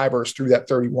lot of drivers through that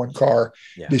 31 car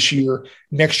this year.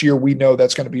 Next year, we know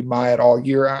that's going to be Myatt all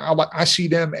year. I see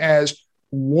them as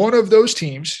one of those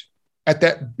teams at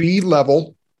that B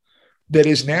level that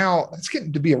is now, it's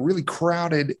getting to be a really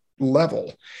crowded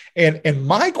level. And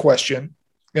my question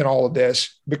in all of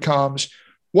this becomes,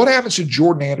 what happens to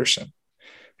Jordan Anderson?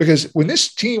 Because when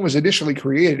this team was initially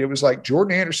created, it was like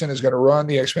Jordan Anderson is going to run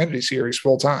the Xfinity series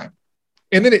full time.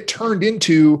 And then it turned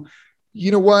into,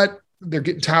 you know what? They're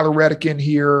getting Tyler Reddick in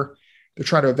here. They're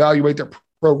trying to evaluate their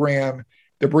program.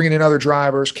 They're bringing in other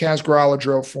drivers. Kaz Grala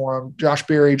drove for him. Josh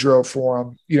Berry drove for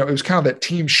him. It was kind of that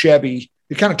Team Chevy.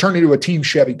 It kind of turned into a Team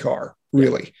Chevy car,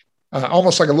 really.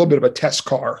 Almost like a little bit of a test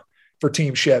car for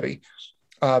Team Chevy.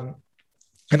 And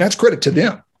that's credit to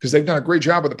them because they've done a great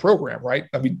job with the program, right?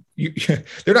 I mean,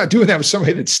 they're not doing that with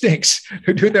somebody that stinks.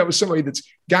 They're doing that with somebody that's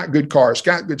got good cars,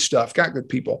 got good stuff, got good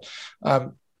people.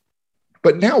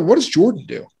 But now what does Jordan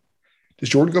do? Does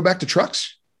Jordan go back to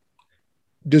trucks?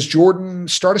 Does Jordan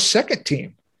start a second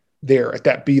team there at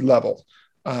that B level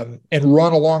and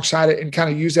run alongside it and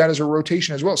kind of use that as a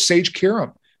rotation as well? Sage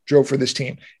Karam drove for this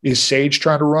team. Is Sage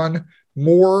trying to run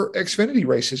more Xfinity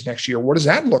races next year? What does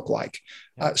that look like?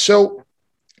 So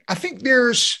I think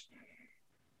there's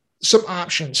some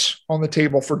options on the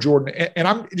table for Jordan. And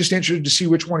I'm just interested to see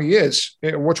which one he is,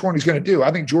 which one he's going to do.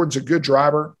 I think Jordan's a good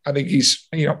driver. I think he's,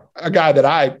 a guy that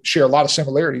I share a lot of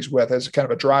similarities with as kind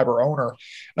of a driver owner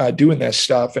doing this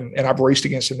stuff. And I've raced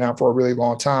against him now for a really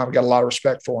long time. Got a lot of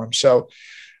respect for him. So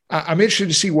I'm interested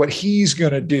to see what he's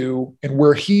going to do and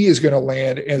where he is going to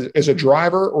land as a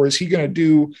driver, or is he going to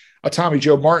do a Tommy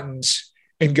Joe Martins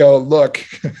and go, look,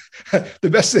 the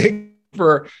best thing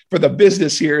for the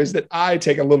business here is that I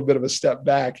take a little bit of a step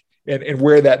back and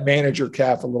wear that manager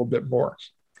cap a little bit more.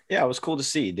 Yeah, it was cool to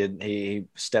see. He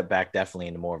stepped back definitely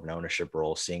into more of an ownership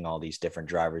role, seeing all these different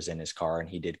drivers in his car, and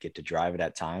he did get to drive it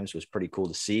at times. It was pretty cool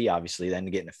to see. Obviously, then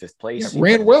to get into fifth place.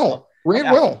 Ran well.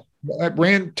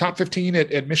 Ran top 15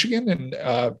 at Michigan, and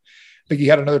I think he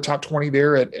had another top 20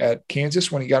 there at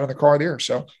Kansas when he got in the car there.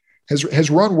 So has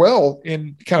run well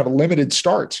in kind of limited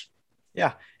starts.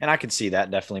 Yeah, and I could see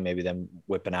that definitely, maybe them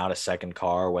whipping out a second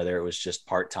car, whether it was just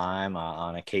part-time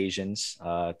on occasions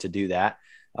to do that.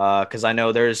 Because I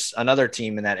know there's another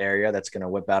team in that area that's going to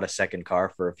whip out a second car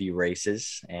for a few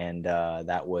races, and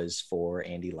that was for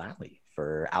Andy Lally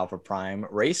for Alpha Prime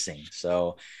Racing.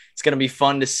 So it's going to be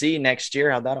fun to see next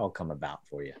year how that all come about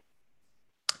for you.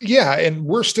 Yeah, and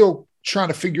we're still trying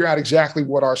to figure out exactly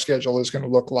what our schedule is going to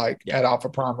look like at Alpha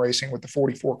Prime Racing with the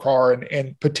 44 car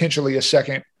and potentially a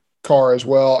second car as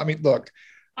well. I mean, look,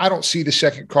 I don't see the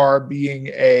second car being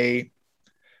a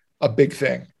big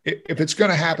thing. If it's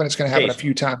going to happen, it's going to happen a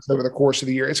few times over the course of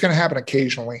the year. It's going to happen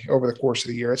occasionally over the course of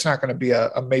the year. It's not going to be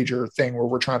a major thing where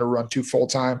we're trying to run 2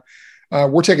 full-time.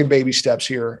 We're taking baby steps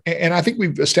here. And I think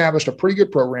we've established a pretty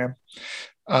good program.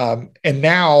 And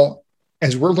now,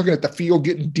 as we're looking at the field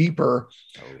getting deeper,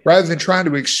 rather than trying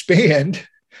to expand,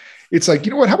 it's like,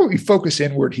 you know what, how about we focus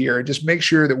inward here and just make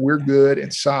sure that we're good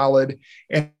and solid,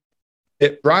 and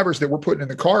that drivers that we're putting in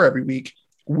the car every week,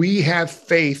 we have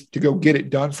faith to go get it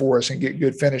done for us and get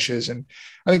good finishes. And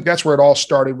I think that's where it all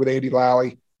started with Andy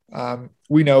Lally.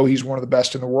 We know he's one of the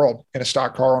best in the world in a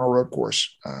stock car on a road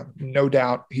course. No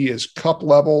doubt he is cup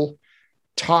level,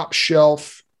 top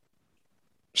shelf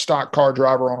stock car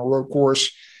driver on a road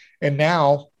course. And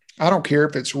now I don't care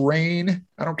if it's rain.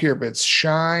 I don't care if it's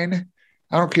shine.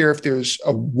 I don't care if there's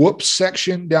a whoop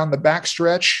section down the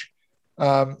backstretch,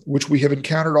 which we have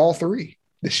encountered all 3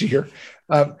 this year.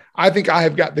 I think I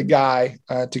have got the guy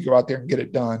to go out there and get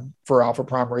it done for Alpha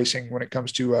Prime Racing when it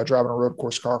comes to driving a road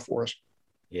course car for us.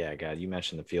 Yeah, God, you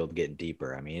mentioned the field getting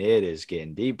deeper. I mean, it is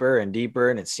getting deeper and deeper,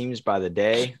 and it seems by the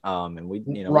day. And we,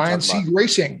 Ryan Sieg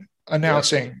Racing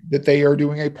announcing that they are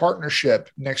doing a partnership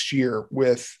next year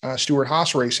with Stewart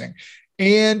Haas Racing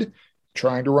and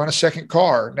trying to run a second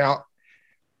car. Now,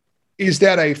 is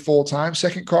that a full-time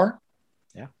second car?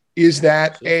 Yeah. Is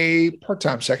that a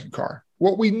part-time second car?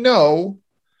 What we know,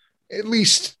 at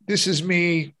least this is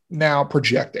me now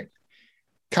projecting,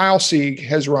 Kyle Sieg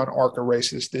has run ARCA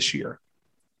races this year,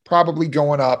 probably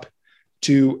going up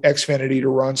to Xfinity to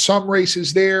run some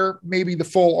races there, maybe the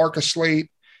full ARCA slate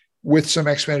with some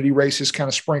Xfinity races kind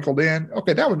of sprinkled in.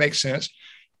 Okay, that would make sense.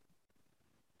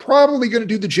 Probably going to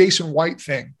do the Jason White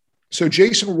thing. So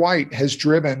Jason White has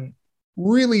driven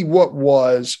really what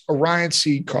was a Ryan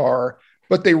Sieg car,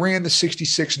 but they ran the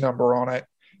 66 number on it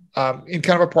in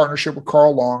kind of a partnership with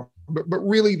Carl Long. But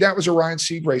really, that was a Ryan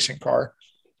Sieg racing car.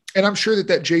 And I'm sure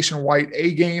that Jason White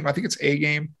A-game, I think it's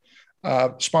A-game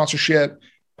sponsorship,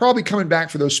 probably coming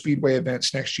back for those Speedway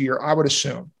events next year, I would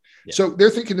assume. Yeah. So they're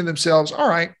thinking to themselves, all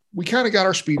right, we kind of got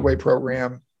our Speedway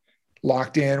program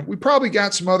locked in. We probably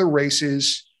got some other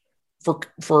races for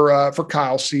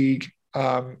Kyle Sieg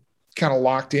kind of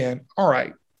locked in. All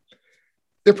right.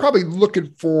 They're probably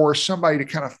looking for somebody to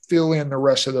kind of fill in the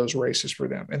rest of those races for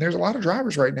them. And there's a lot of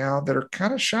drivers right now that are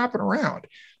kind of shopping around.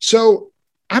 So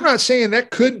I'm not saying that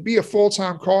couldn't be a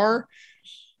full-time car,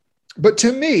 but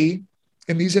to me,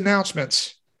 in these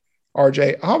announcements,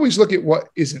 RJ, I always look at what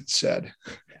isn't said.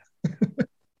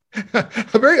 I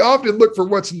very often look for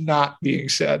what's not being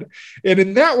said. And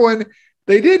in that one,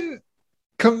 they didn't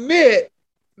commit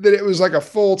that it was like a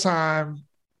full-time,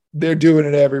 they're doing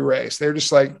it every race. They're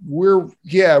just like,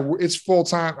 it's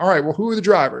full-time. All right, well, who are the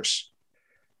drivers?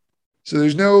 So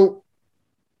you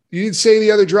didn't say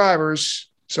the other drivers.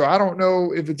 So I don't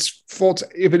know if it's full-time.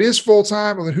 If it is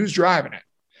full-time, well, then who's driving it?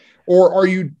 Or are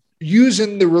you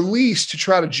using the release to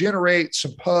try to generate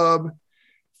some pub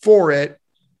for it?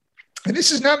 And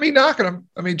this is not me knocking them.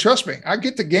 I mean, trust me, I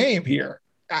get the game here.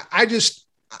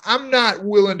 I'm not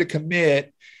willing to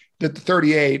commit that the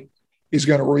 38 is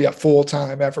going to be a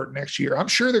full-time effort next year. I'm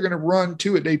sure they're going to run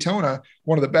 2 at Daytona,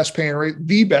 one of the best paying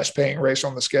race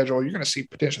on the schedule. You're going to see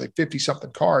potentially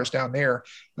 50-something cars down there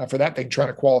for that thing trying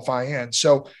to qualify in.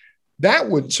 So that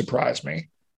wouldn't surprise me.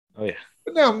 Oh, yeah.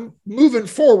 But now moving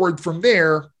forward from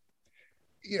there,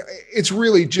 it's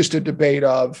really just a debate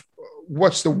of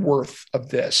what's the worth of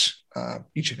this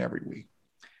each and every week.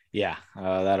 Yeah,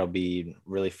 that'll be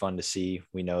really fun to see.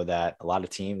 We know that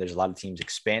there's a lot of teams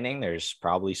expanding. There's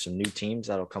probably some new teams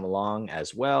that'll come along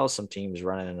as well. Some teams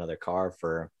running another car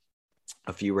for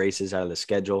a few races out of the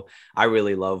schedule. I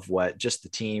really love what just the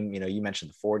team, you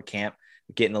mentioned the Ford camp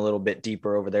getting a little bit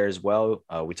deeper over there as well.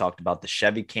 We talked about the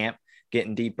Chevy camp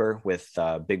getting deeper with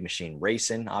Big Machine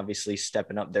Racing, obviously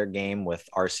stepping up their game with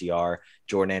RCR.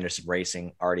 Jordan Anderson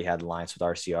Racing already had alliance with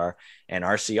RCR, and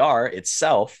RCR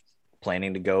itself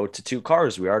planning to go to 2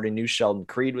 cars. We already knew Sheldon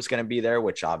Creed was going to be there,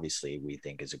 which obviously we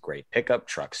think is a great pickup,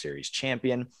 Truck Series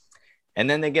champion. And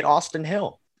then they get Austin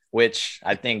Hill, which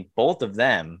I think both of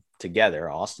them together,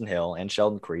 Austin Hill and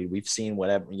Sheldon Creed, we've seen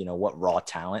what raw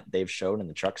talent they've shown in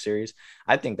the Truck Series.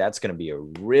 I think that's going to be a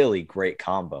really great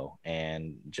combo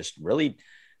and just really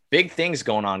big things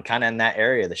going on kind of in that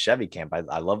area, the Chevy camp.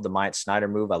 I love the Myatt Snyder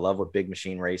move. I love what Big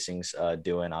Machine Racing's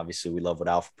doing. Obviously, we love what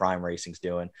Alpha Prime Racing's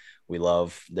doing. We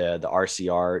love the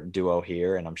RCR duo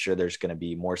here, and I'm sure there's going to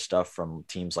be more stuff from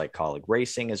teams like Colleague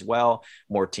Racing as well,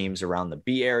 more teams around the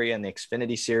B area in the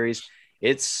Xfinity Series.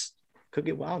 Could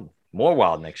get wild, more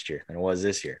wild next year than it was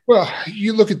this year. Well,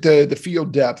 you look at the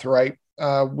field depth, right?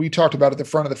 We talked about at the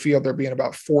front of the field, there being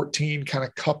about 14 kind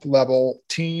of cup level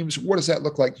teams. What does that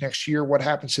look like next year? What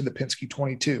happens to the Penske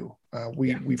 22?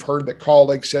 We've heard that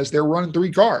Colleague says they're running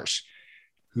 3 cars.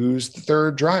 Who's the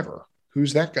third driver?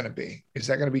 Who's that going to be? Is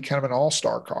that going to be kind of an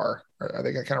all-star car? Are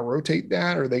they going to kind of rotate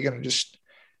that? Or are they going to just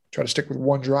try to stick with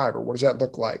one driver? What does that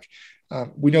look like?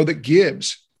 We know that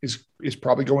Gibbs is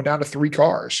probably going down to 3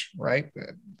 cars, right?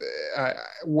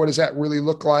 What does that really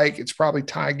look like? It's probably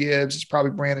Ty Gibbs. It's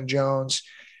probably Brandon Jones.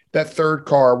 That third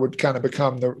car would kind of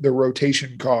become the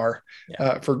rotation car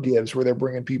for Gibbs, where they're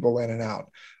bringing people in and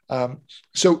out.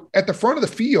 So at the front of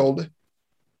the field,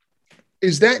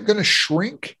 is that going to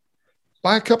shrink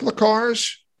by a couple of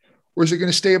cars, or is it going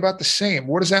to stay about the same?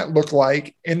 What does that look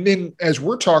like? And then, as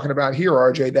we're talking about here,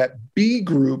 RJ, that B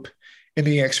group in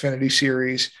the Xfinity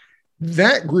Series,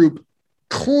 that group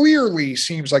clearly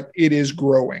seems like it is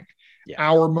growing. Yeah.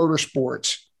 Our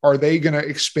Motorsports, are they going to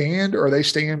expand, or are they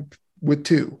staying with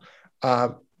 2?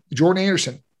 Jordan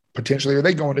Anderson, potentially, are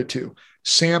they going to 2?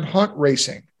 Sam Hunt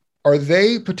Racing, are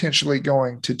they potentially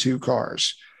going to 2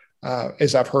 cars?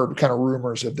 As I've heard kind of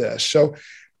rumors of this. So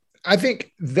I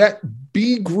think that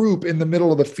B group in the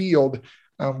middle of the field,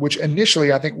 which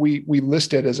initially I think we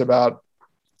listed as about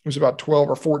 12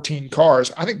 or 14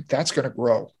 cars, I think that's going to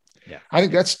grow. Yeah. I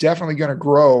think that's definitely going to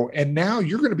grow. And now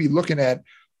you're going to be looking at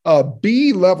a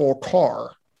B level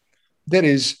car that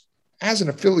is, as an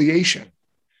affiliation,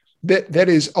 that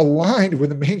is aligned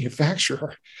with a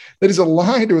manufacturer, that is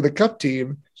aligned with a cup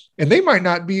team, and they might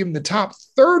not be in the top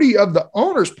 30 of the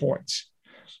owners' points.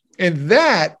 And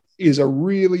that is a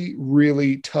really,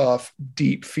 really tough,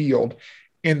 deep field.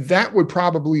 And that would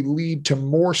probably lead to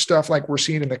more stuff like we're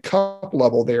seeing in the cup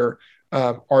level there,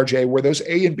 RJ, where those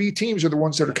A and B teams are the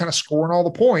ones that are kind of scoring all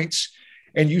the points.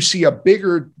 And you see a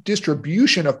bigger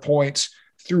distribution of points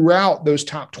throughout those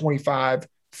top 25,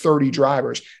 30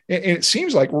 drivers. And it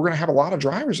seems like we're going to have a lot of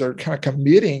drivers that are kind of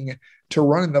committing to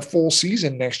running the full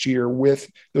season next year with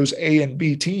those A and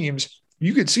B teams.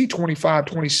 You could see 25,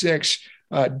 26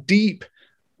 deep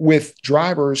with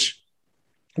drivers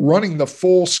running the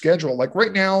full schedule. Like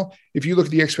right now, if you look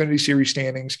at the Xfinity Series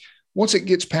standings, once it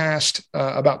gets past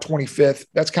about 25th,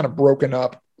 that's kind of broken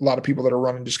up. A lot of people that are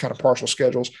running just kind of partial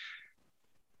schedules.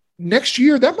 Next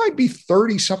year, that might be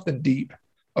 30 something deep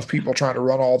of people trying to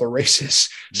run all the races.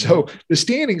 Mm-hmm. So the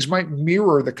standings might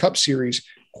mirror the Cup Series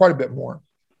quite a bit more.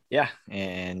 Yeah,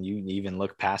 and you even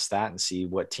look past that and see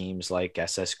what teams like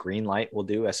SS Greenlight will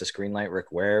do. SS Greenlight,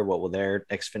 Rick Ware, what will their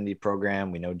Xfinity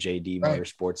program? We know JD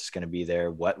Motorsports is going to be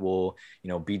there. What will,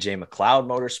 BJ McLeod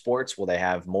Motorsports, will they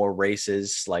have more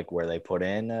races like where they put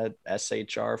in a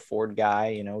SHR Ford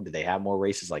guy? Do they have more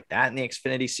races like that in the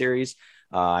Xfinity Series?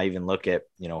 I even look at,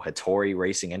 Hattori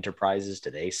Racing Enterprises.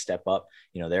 Do they step up,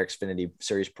 their Xfinity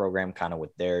Series program kind of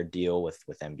with their deal with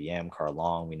MBM, Carl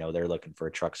Long? We know they're looking for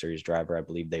a Truck Series driver. I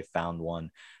believe they found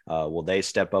one. Will they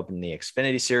step up in the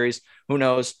Xfinity Series? Who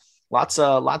knows? Lots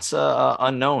of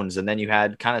unknowns. And then you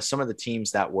had kind of some of the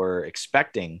teams that were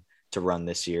expecting to run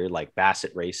this year, like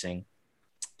Bassett Racing,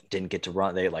 didn't get to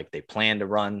run. They planned to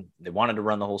run. They wanted to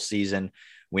run the whole season.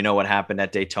 We know what happened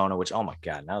at Daytona, which, oh my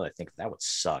God, now that I think that would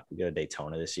suck. We go to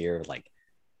Daytona this year,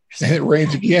 and it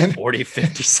rains again. 40,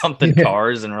 50 something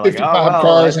cars. And we're like, 55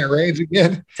 cars and it rains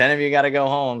again. 10 of you got to go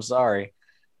home. Sorry.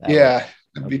 That'd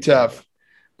be tough.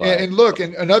 And look,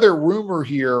 and another rumor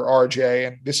here, RJ,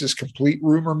 and this is complete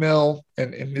rumor mill.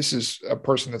 And this is a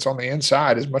person that's on the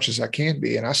inside as much as I can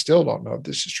be. And I still don't know if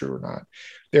this is true or not.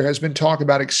 There has been talk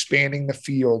about expanding the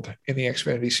field in the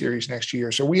Xfinity Series next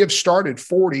year. So we have started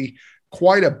 40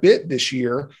 quite a bit this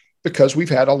year because we've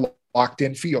had a locked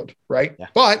in field, right? Yeah.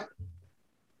 But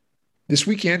this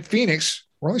weekend, Phoenix,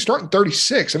 we're only starting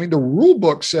 36. I mean, the rule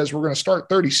book says we're going to start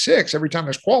 36 every time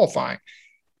there's qualifying,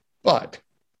 but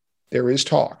there is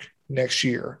talk next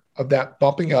year of that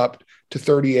bumping up to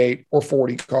 38 or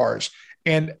 40 cars.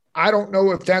 And I don't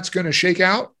know if that's going to shake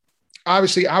out.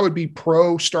 Obviously, I would be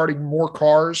pro starting more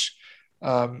cars.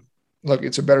 Look,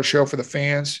 it's a better show for the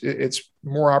fans. It's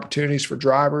more opportunities for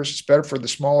drivers. It's better for the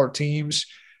smaller teams,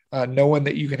 knowing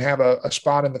that you can have a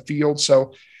spot in the field.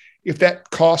 So if that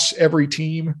costs every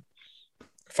team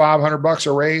 $500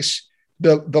 a race,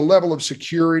 the level of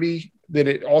security that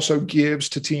it also gives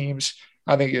to teams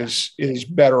I think is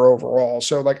better overall.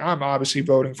 So like I'm obviously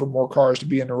voting for more cars to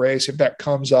be in the race if that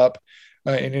comes up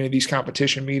in any of these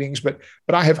competition meetings. But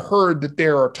I have heard that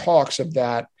there are talks of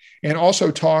that, and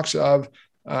also talks of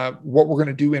what we're going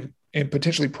to do in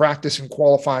potentially practice and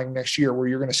qualifying next year, where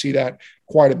you're going to see that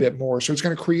quite a bit more. So it's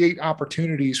going to create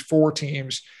opportunities for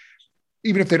teams,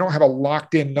 even if they don't have a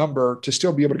locked in number, to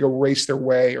still be able to go race their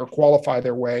way or qualify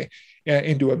their way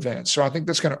into events. So I think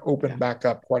that's going to open back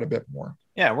up quite a bit more.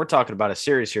 Yeah, we're talking about a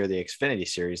series here, the Xfinity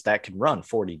Series, that could run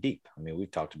 40 deep. I mean,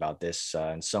 we've talked about this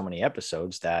in so many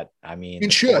episodes that, I mean,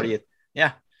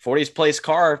 40th place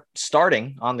car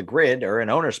starting on the grid or in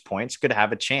owner's points could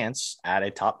have a chance at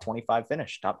a top 25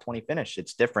 finish, top 20 finish.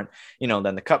 It's different,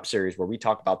 than the Cup Series, where we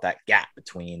talk about that gap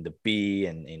between the B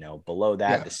and, below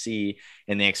that, the C.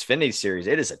 In the Xfinity Series,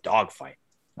 it is a dogfight.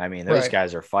 I mean, those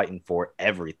guys are fighting for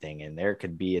everything, and there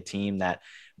could be a team that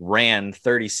ran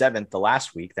 37th the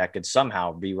last week that could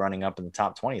somehow be running up in the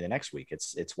top 20 the next week.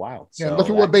 It's wild. Yeah, so look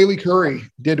at what Bailey Curry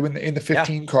did in the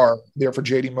 15 car there for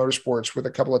JD Motorsports, with a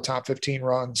couple of top 15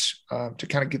 runs to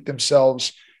kind of get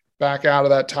themselves back out of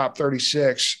that top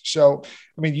 36. So,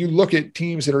 I mean, you look at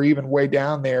teams that are even way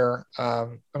down there. I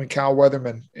mean, Kyle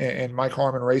Weatherman and Mike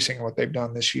Harmon Racing and what they've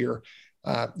done this year.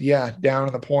 Down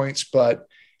in the points, but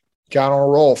got on a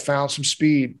roll, found some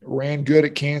speed, ran good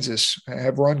at Kansas,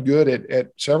 have run good at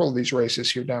several of these races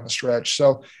here down the stretch.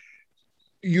 So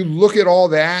you look at all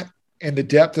that and the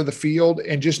depth of the field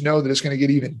and just know that it's going to get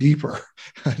even deeper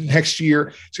next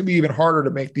year. It's going to be even harder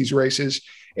to make these races.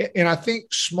 And I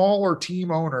think smaller team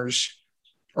owners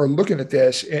are looking at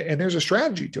this, and there's a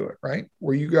strategy to it, right?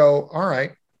 Where you go, all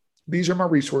right, these are my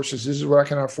resources. This is what I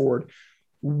can afford.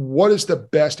 What is the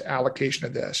best allocation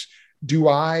of this? Do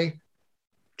I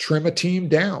trim a team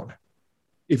down?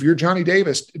 If you're Johnny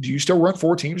Davis, do you still run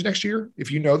 4 teams next year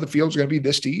if you know the field's going to be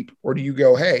this deep? Or do you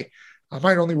go, hey, I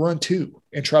might only run 2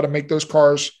 and try to make those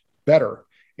cars better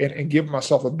and give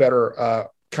myself a better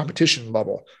competition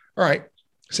level? All right.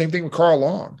 Same thing with Carl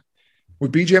Long.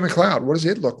 With BJ McLeod, what does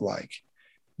it look like?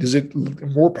 Does it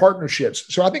more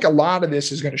partnerships? So I think a lot of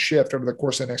this is going to shift over the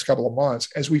course of the next couple of months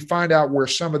as we find out where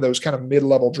some of those kind of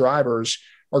mid-level drivers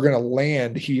are going to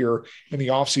land here in the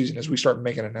offseason as we start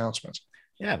making announcements.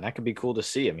 Yeah, and that could be cool to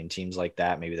see. I mean, teams like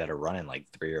that, maybe that are running like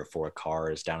 3 or 4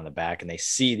 cars down in the back, and they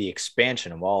see the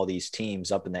expansion of all these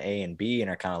teams up in the A and B and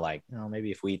are kind of like,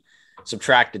 maybe if we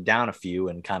subtracted down a few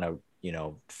and kind of,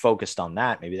 focused on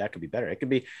that, maybe that could be better. It could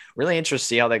be really interesting to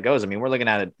see how that goes. I mean, we're looking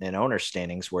at it in owner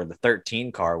standings where the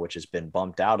 13 car, which has been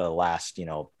bumped out of the last,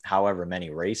 however many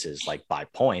races, like by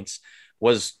points,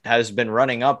 has been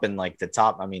running up in like the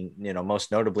top. I mean,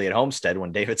 most notably at Homestead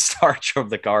when David Starr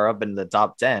drove the car up in the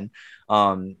top 10,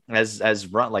 has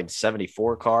run like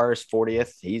 74 cars,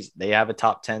 40th. They have a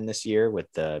top 10 this year with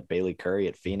Bailey Curry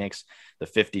at Phoenix. The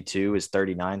 52 is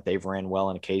 39th. They've ran well,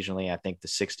 and occasionally I think the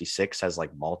 66 has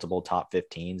like multiple top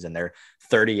 15s, and they're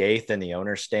 38th in the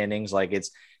owner standings. Like it's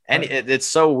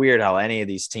so weird how any of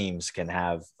these teams can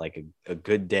have like a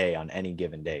good day on any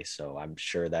given day. So I'm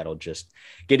sure that'll just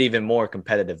get even more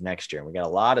competitive next year. And we got a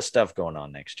lot of stuff going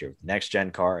on next year. Next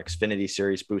gen car, Xfinity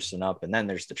Series boosting up, and then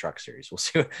there's the Truck Series. We'll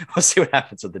see what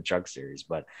happens with the Truck Series,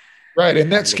 but right.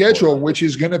 And that schedule, which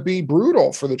is going to be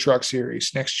brutal for the Truck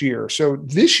Series next year. So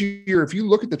this year, if you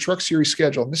look at the Truck Series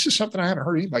schedule, and this is something I haven't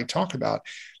heard anybody talk about,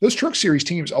 those Truck Series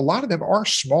teams, a lot of them are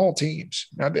small teams.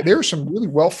 Now, there are some really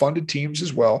well-funded teams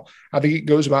as well. I think it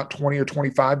goes about 20 or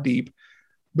 25 deep,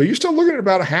 but you're still looking at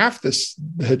about half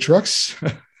the Trucks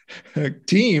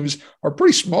teams are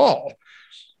pretty small.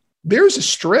 There's a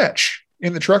stretch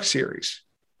in the Truck Series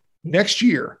next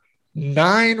year.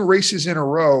 9 races in a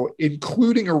row,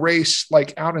 including a race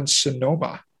like out in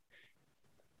Sonoma.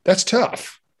 That's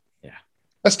tough. Yeah.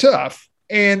 That's tough.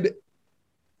 And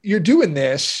you're doing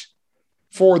this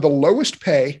for the lowest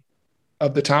pay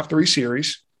of the top 3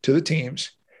 series to the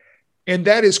teams. And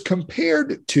that is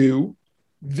compared to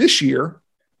this year,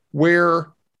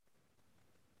 where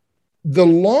the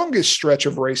longest stretch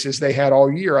of races they had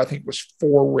all year, I think, was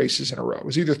 4 races in a row. It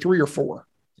was either 3 or 4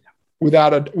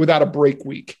 without a break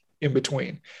week in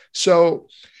between. So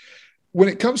when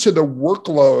it comes to the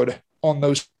workload on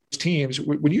those teams,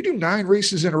 when you do 9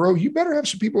 races in a row, you better have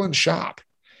some people in the shop.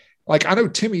 Like I know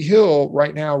Timmy Hill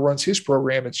right now runs his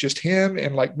program. It's just him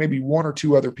and like maybe 1 or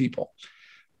 2 other people.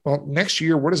 Well, next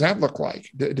year, what does that look like?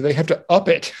 Do they have to up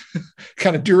it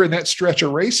kind of during that stretch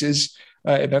of races?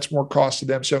 And that's more cost to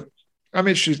them. So I'm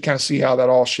interested to kind of see how that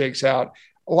all shakes out.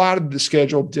 A lot of the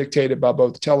schedule dictated by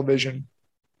both the television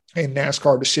and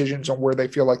NASCAR decisions on where they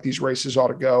feel like these races ought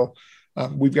to go.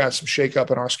 We've got some shakeup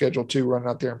in our schedule too, running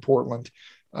out there in Portland.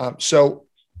 So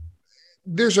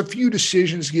there's a few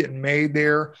decisions getting made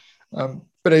there.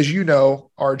 But as you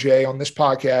know, RJ, on this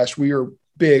podcast, we are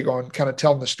big on kind of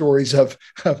telling the stories of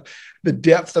the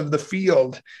depth of the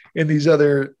field in these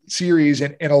other series.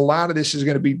 And a lot of this is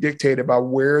going to be dictated by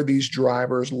where these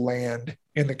drivers land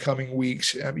in the coming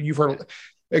weeks. I mean, you've heard,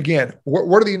 again,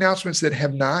 what are the announcements that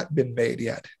have not been made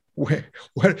yet?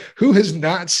 Who has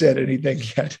not said anything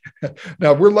yet?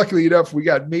 Now, we're lucky enough. We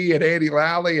got me and Andy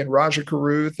Lally and Raja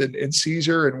Karuth and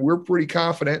Caesar, and we're pretty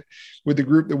confident with the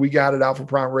group that we got at Alpha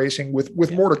Prime Racing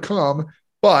with more to come.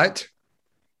 But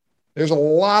there's a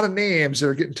lot of names that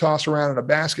are getting tossed around in a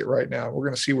basket right now. We're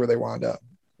going to see where they wind up.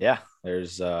 Yeah,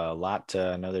 there's a lot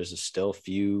to know. There's still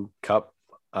few Cup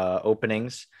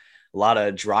openings. A lot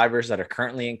of drivers that are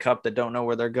currently in Cup that don't know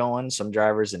where they're going. Some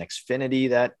drivers in Xfinity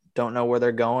that don't know where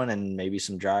they're going, and maybe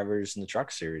some drivers in the Truck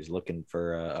Series looking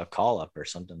for a call up or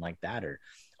something like that, or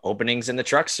openings in the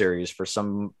Truck Series for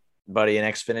somebody in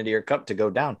Xfinity or Cup to go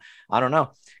down. I don't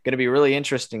know. Going to be really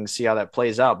interesting to see how that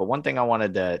plays out. But one thing I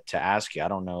wanted to ask you, I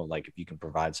don't know, like if you can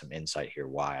provide some insight here,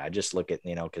 why. I just look at,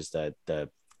 because the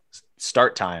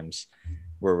start times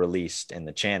were released in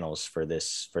the channels for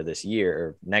this year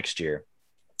or next year.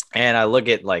 And I look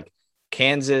at like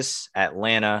Kansas,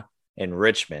 Atlanta, and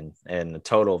Richmond, and a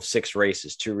total of 6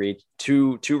 races,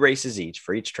 two races each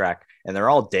for each track, and they're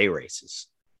all day races.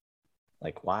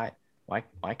 Like, why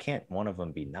can't one of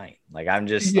them be night? Like, I'm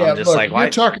just look, like, why?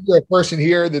 You're talking to a person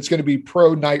here that's going to be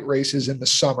pro night races in the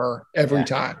summer every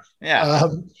time. Yeah.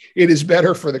 It is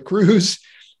better for the crews.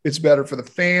 It's better for the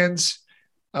fans.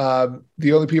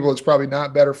 The only people it's probably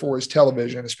not better for is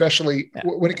television, especially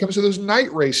when it comes to those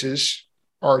night races.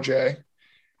 RJ,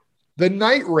 the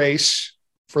night race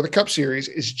for the Cup Series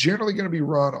is generally going to be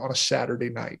run on a Saturday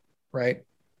night, right?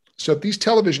 So if these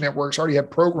television networks already have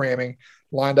programming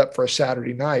lined up for a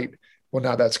Saturday night, well,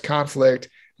 now that's conflict.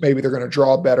 Maybe they're going to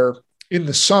draw better in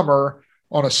the summer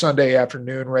on a Sunday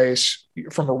afternoon race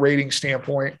from a rating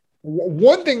standpoint.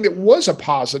 One thing that was a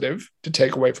positive to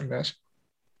take away from this,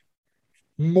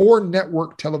 more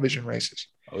network television races.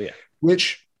 Oh, yeah.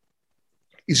 Which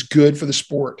is good for the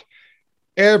sport.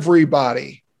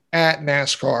 Everybody at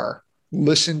NASCAR,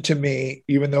 listen to me,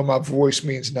 even though my voice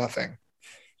means nothing.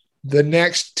 The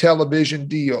next television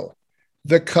deal,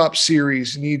 the Cup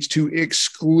Series, needs to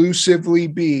exclusively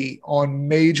be on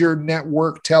major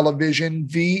network television.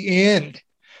 The end.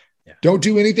 Yeah. Don't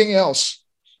do anything else.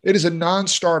 It is a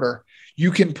non-starter.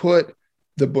 You can put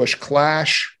the Busch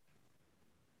Clash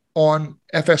on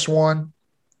FS1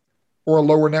 or a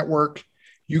lower network.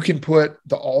 You can put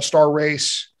the All-Star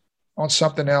Race on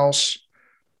something else,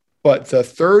 but the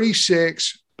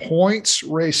 36 points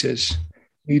races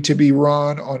need to be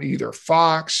run on either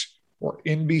Fox or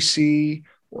NBC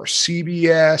or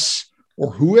CBS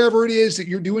or whoever it is that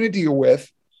you're doing a deal with,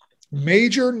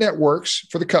 major networks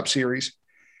for the Cup Series.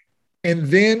 And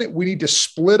then we need to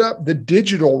split up the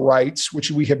digital rights,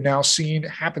 which we have now seen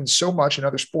happen so much in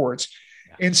other sports,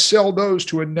 and sell those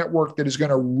to a network that is going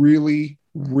to really,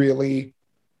 really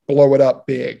blow it up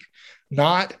big.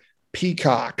 Not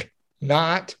Peacock,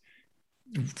 not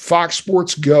Fox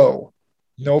Sports Go,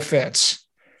 no offense,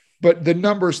 but the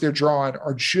numbers they're drawing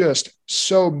are just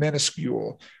so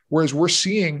minuscule. Whereas we're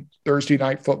seeing Thursday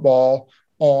Night Football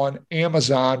on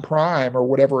Amazon Prime or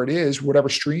whatever it is, whatever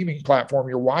streaming platform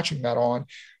you're watching that on,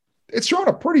 it's drawing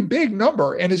a pretty big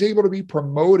number and is able to be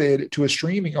promoted to a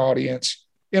streaming audience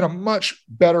in a much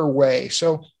better way.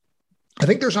 So I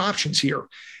think there's options here.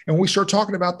 And we start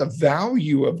talking about the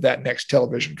value of that next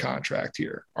television contract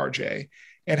here, RJ,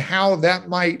 and how that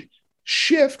might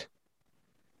shift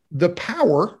the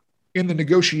power in the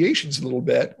negotiations a little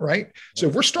bit, right? So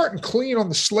if we're starting clean on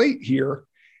the slate here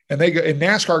and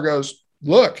NASCAR goes,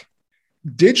 look,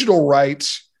 digital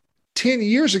rights 10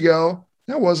 years ago,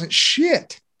 that wasn't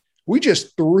shit. We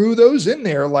just threw those in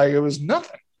there like it was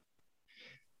nothing.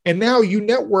 And now you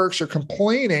networks are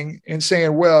complaining and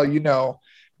saying, well,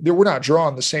 we're not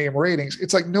drawing the same ratings.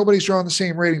 It's like nobody's drawing the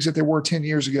same ratings that they were 10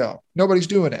 years ago. Nobody's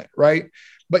doing it, right?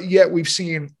 But yet we've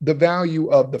seen the value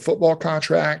of the football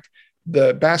contract,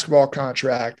 the basketball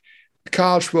contract,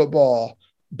 college football,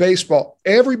 baseball.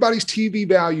 Everybody's TV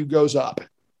value goes up,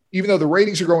 even though the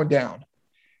ratings are going down.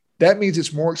 That means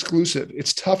it's more exclusive.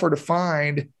 It's tougher to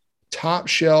find top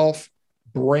shelf,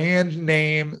 brand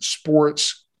name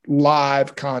sports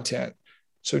live content.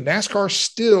 So NASCAR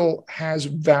still has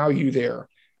value there.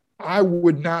 I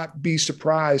would not be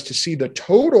surprised to see the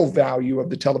total value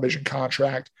of the television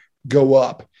contract go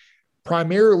up,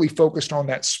 primarily focused on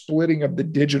that splitting of the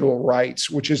digital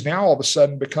rights, which has now all of a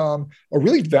sudden become a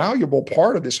really valuable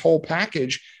part of this whole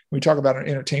package when we talk about an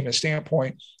entertainment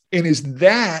standpoint. And is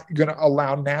that going to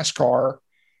allow NASCAR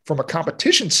from a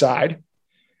competition side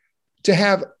to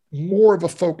have more of a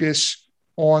focus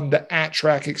on the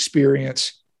at-track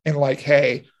experience and like,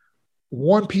 hey,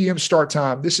 1 p.m. start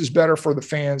time, this is better for the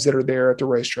fans that are there at the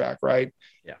racetrack, right?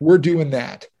 Yeah. We're doing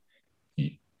that.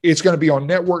 It's going to be on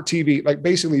network TV. Like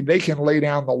basically they can lay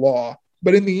down the law.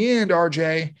 But in the end,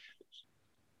 RJ,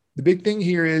 the big thing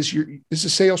here is it's a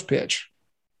sales pitch.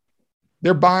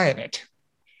 They're buying it.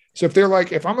 So if they're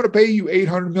like, if I'm going to pay you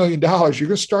 $800 million, you're going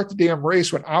to start the damn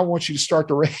race when I want you to start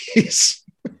the race.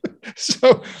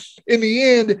 So in the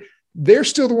end, they're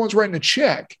still the ones writing the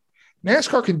check.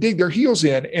 NASCAR can dig their heels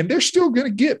in and they're still going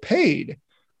to get paid.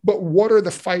 But what are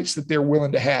the fights that they're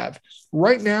willing to have?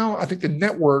 Right now, I think the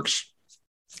networks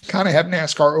kind of have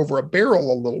NASCAR over a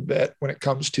barrel a little bit when it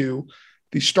comes to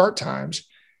the start times.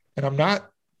 And I'm not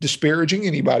disparaging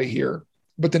anybody here,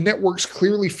 but the networks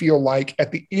clearly feel like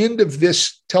at the end of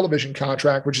this television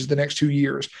contract, which is the next 2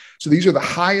 years, so these are the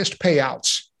highest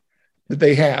payouts that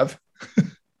they have.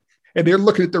 And they're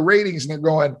looking at the ratings and they're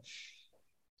going,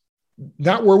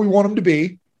 not where we want them to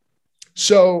be.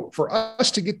 So for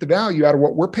us to get the value out of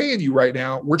what we're paying you right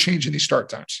now, we're changing these start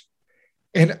times.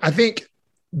 And I think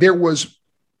there was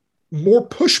more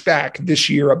pushback this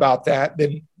year about that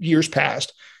than years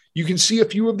past. You can see a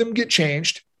few of them get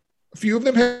changed. A few of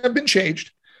them have been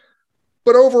changed.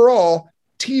 But overall,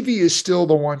 TV is still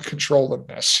the one controlling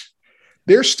this.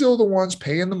 They're still the ones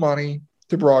paying the money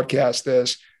to broadcast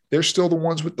this. They're still the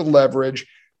ones with the leverage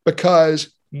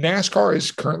because NASCAR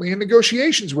is currently in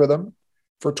negotiations with them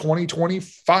for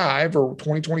 2025 or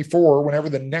 2024, whenever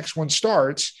the next one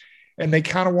starts. And they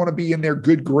kind of want to be in their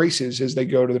good graces as they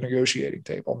go to the negotiating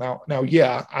table. Now,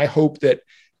 yeah, I hope that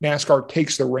NASCAR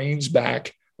takes the reins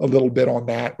back a little bit on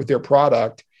that with their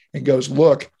product and goes,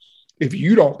 look, if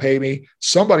you don't pay me,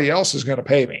 somebody else is going to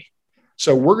pay me.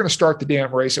 So we're going to start the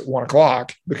damn race at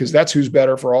 1:00 because that's who's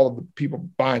better for all of the people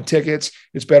buying tickets.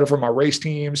 It's better for my race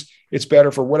teams. It's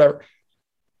better for whatever.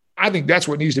 I think that's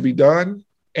what needs to be done.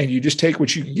 And you just take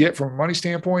what you can get from a money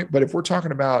standpoint. But if we're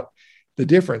talking about the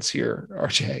difference here,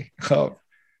 RJ, of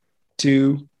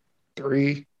 $2,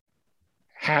 $3,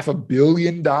 $500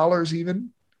 million even,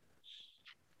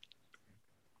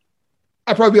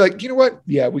 I'd probably be like, you know what?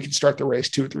 Yeah, we can start the race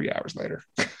 2 or 3 hours later.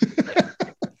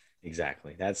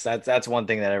 Exactly. That's one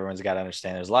thing that everyone's got to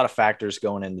understand. There's a lot of factors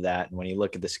going into that. And when you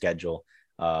look at the schedule,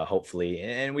 hopefully,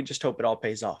 and we just hope it all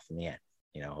pays off in the end.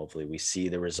 Hopefully we see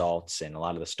the results and a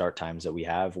lot of the start times that we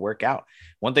have work out.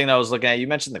 One thing that I was looking at, you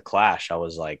mentioned the Clash. I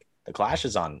was like, the Clash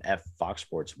is on Fox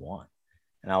Sports 1.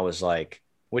 And I was like,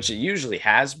 which it usually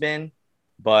has been,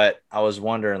 but I was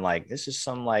wondering like, this is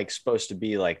some like supposed to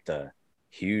be like the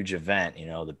huge event,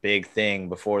 the big thing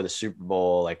before the Super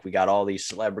Bowl. Like we got all these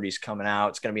celebrities coming out.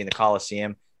 It's going to be in the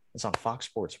Coliseum. It's on Fox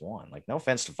Sports 1. Like no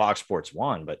offense to Fox Sports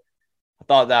 1, but I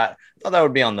thought that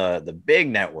would be on the big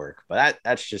network, but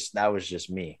that was just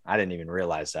me. I didn't even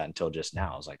realize that until just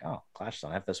now. I was like, oh, Clash is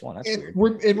on FS1. That's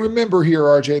weird. And remember here,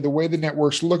 RJ, the way the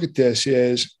networks look at this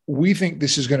is we think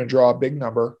this is going to draw a big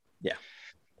number. Yeah.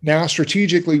 Now,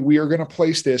 strategically, we are going to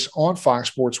place this on Fox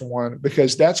Sports 1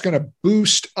 because that's going to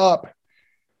boost up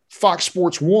Fox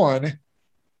Sports 1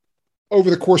 over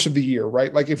the course of the year,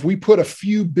 right? Like if we put a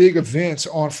few big events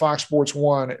on Fox Sports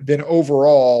 1, then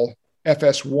overall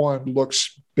FS1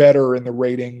 looks better in the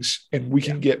ratings and we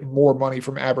can get more money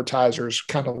from advertisers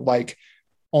kind of like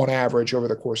on average over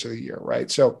the course of the year,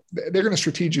 right? So they're going to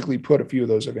strategically put a few of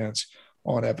those events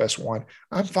on FS1.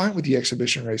 I'm fine with the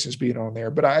exhibition races being on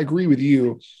there, but I agree with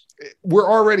you. We're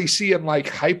already seeing like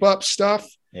hype up stuff.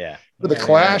 Yeah. For the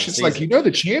Clash, it's like,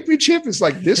 the championship is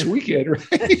like this weekend,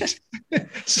 right?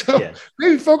 So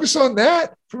maybe focus on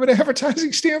that from an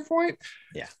advertising standpoint.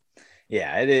 Yeah.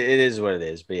 Yeah, it is what it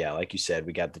is. But yeah, like you said,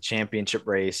 we got the championship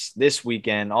race this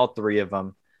weekend, all 3 of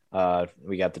them.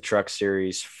 We got the Truck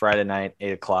Series Friday night,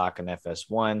 8:00 on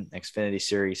FS1, Xfinity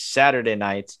Series Saturday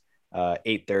night,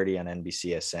 8:30 on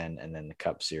NBCSN, and then the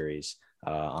Cup Series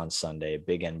on Sunday,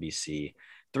 big NBC,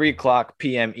 3:00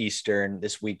 p.m. Eastern.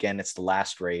 This weekend, it's the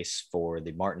last race for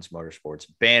the Martins Motorsports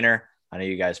banner. I know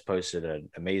you guys posted an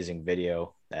amazing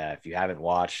video. If you haven't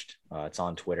watched, it's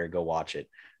on Twitter. Go watch it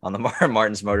on the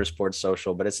Martins Motorsports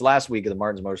social. But it's the last week of the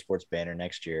Martins Motorsports banner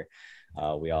next year.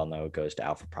 We all know it goes to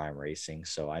Alpha Prime Racing.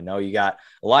 So I know you got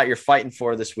a lot you're fighting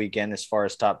for this weekend as far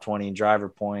as top 20 driver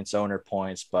points, owner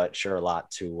points, but sure a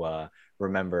lot to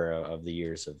remember of the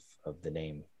years of the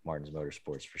name Martins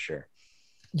Motorsports for sure.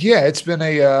 Yeah, it's been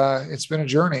a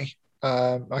journey.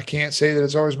 I can't say that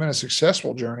it's always been a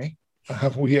successful journey.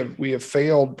 We have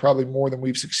failed probably more than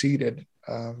we've succeeded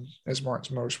as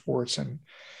Martins Motorsports, and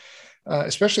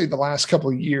especially the last couple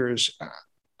of years.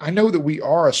 I know that we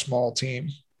are a small team,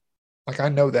 like I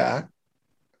know that,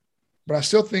 but I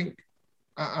still think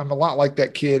I'm a lot like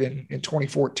that kid in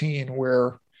 2014,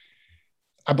 where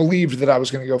I believed that I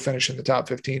was going to go finish in the top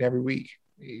 15 every week,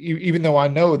 even though I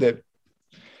know that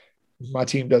my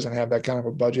team doesn't have that kind of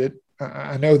a budget.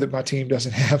 I know that my team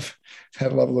doesn't have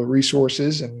that level of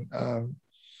resources. And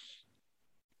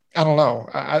I don't know.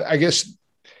 I guess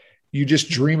you just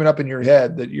dream it up in your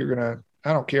head that you're going to,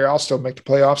 I don't care, I'll still make the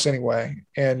playoffs anyway.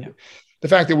 And the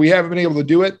fact that we haven't been able to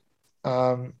do it,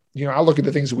 I look at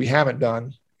the things that we haven't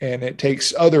done, and it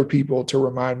takes other people to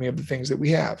remind me of the things that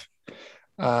we have.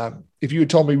 If you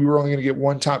had told me we were only going to get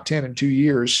one top 10 in 2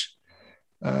 years,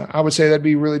 I would say that'd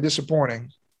be really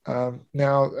disappointing.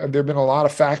 Now, there have been a lot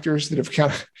of factors that have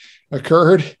kind of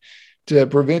occurred to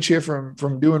prevent you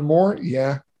from doing more.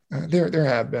 Yeah, there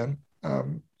have been.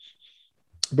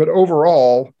 But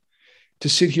overall, to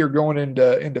sit here going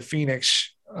into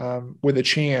Phoenix with a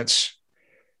chance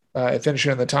at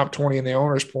finishing in the top 20 in the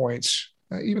owners' points,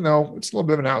 even though it's a little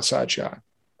bit of an outside shot,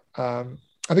 I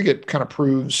think it kind of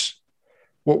proves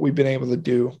what we've been able to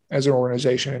do as an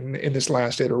organization in this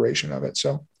last iteration of it.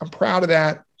 So I'm proud of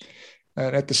that.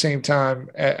 And at the same time,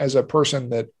 as a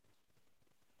person that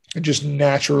just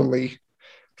naturally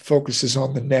focuses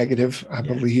on the negative, I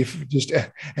believe, just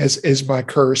as my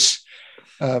curse,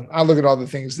 I look at all the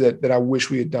things that I wish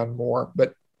we had done more,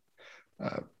 but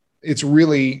it's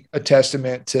really a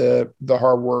testament to the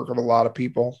hard work of a lot of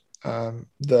people,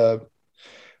 the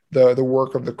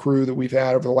work of the crew that we've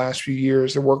had over the last few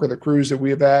years, the work of the crews that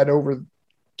we have had over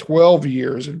 12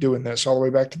 years of doing this, all the way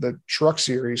back to the truck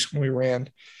series when we ran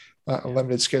a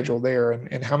limited schedule there,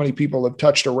 and how many people have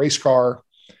touched a race car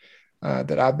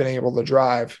that I've been able to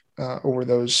drive over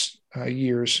those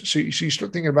years. So you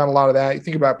start thinking about a lot of that. You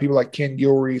think about people like Ken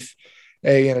Gilreath,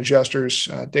 and adjusters,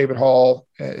 David Hall,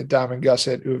 Diamond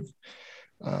Gusset, who've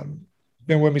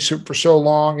been with me for so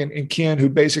long, and Ken, who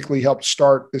basically helped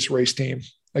start this race team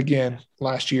again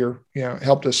last year,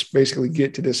 helped us basically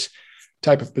get to this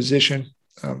type of position.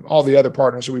 All the other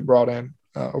partners that we brought in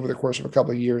over the course of a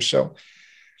couple of years. So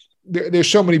there's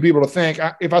so many people to thank.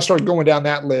 If I started going down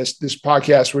that list, this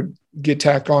podcast would get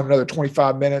tacked on another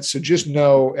 25 minutes. So just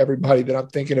know, everybody, that I'm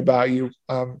thinking about you.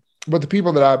 But the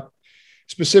people that I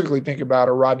specifically think about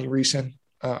are Rodney Reeson,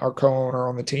 our co-owner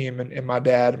on the team, and my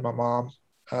dad and my mom,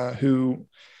 who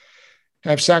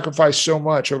have sacrificed so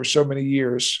much over so many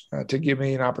years to give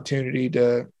me an opportunity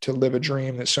to live a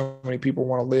dream that so many people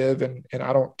want to live. And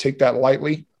I don't take that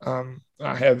lightly.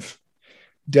 I have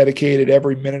dedicated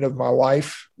every minute of my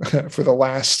life for the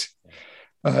last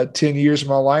 10 years of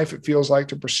my life, it feels like,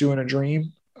 to pursuing a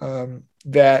dream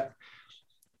that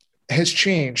has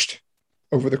changed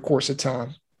over the course of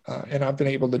time. And I've been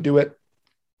able to do it.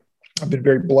 I've been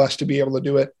very blessed to be able to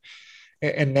do it.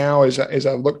 And now as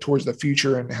I look towards the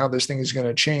future and how this thing is going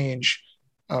to change,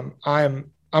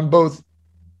 I'm both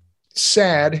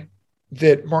sad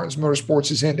that Martin's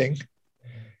Motorsports is ending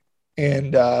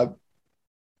and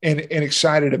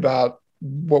excited about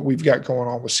what we've got going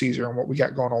on with Caesar and what we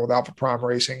got going on with Alpha Prime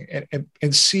Racing,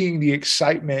 and seeing the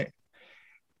excitement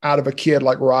out of a kid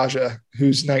like Raja,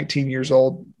 who's 19 years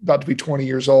old, about to be 20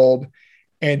 years old,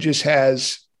 and just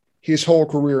has his whole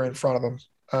career in front of him,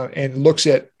 and looks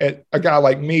at a guy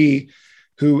like me,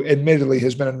 who admittedly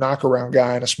has been a knockaround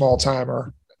guy and a small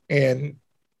timer, and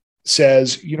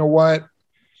says, you know what,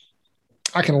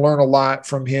 I can learn a lot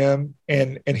from him,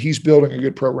 and he's building a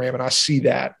good program, and I see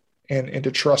that, and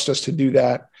to trust us to do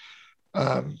that,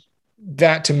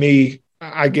 that to me,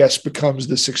 I guess, becomes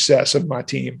the success of my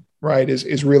team, right?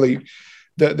 Is really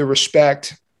the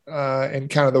respect and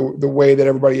kind of the way that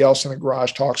everybody else in the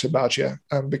garage talks about you,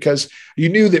 because you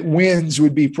knew that wins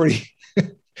would be pretty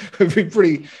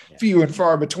few and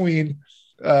far between.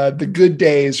 The good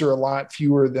days are a lot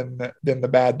fewer than the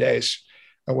bad days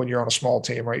when you're on a small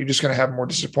team, right? You're just going to have more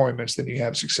disappointments than you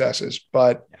have successes.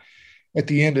 But at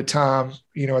the end of time,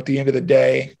 at the end of the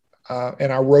day,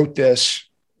 and I wrote this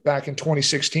back in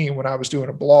 2016 when I was doing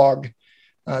a blog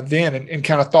then, and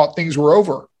kind of thought things were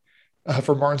over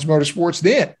for Martin's Motorsports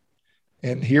then.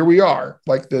 And here we are,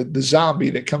 like the zombie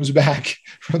that comes back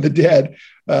from the dead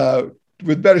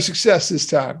with better success this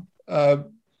time.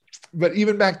 But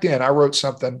even back then, I wrote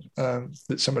something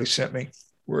that somebody sent me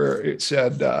where it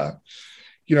said,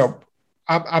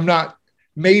 I'm not,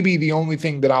 maybe the only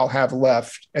thing that I'll have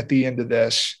left at the end of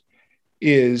this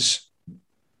is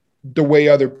the way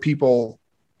other people,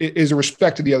 is a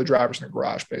respect to the other drivers in the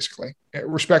garage, basically.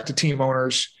 Respect to team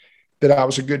owners, that I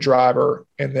was a good driver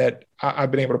and that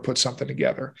I've been able to put something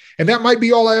together. And that might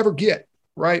be all I ever get,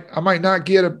 right? I might not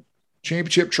get a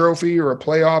championship trophy or a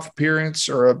playoff appearance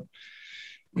or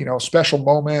a special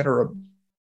moment or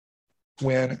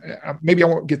win. Maybe I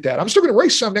won't get that. I'm still going to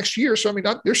race some next year. So, I mean,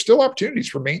 there's still opportunities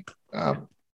for me.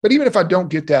 But even if I don't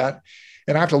get that,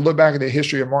 and I have to look back at the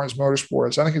history of Martin's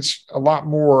Motorsports, I think it's a lot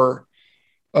more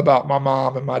about my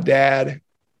mom and my dad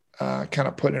kind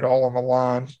of putting it all on the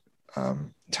line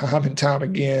time and time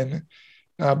again,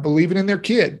 believing in their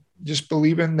kid, just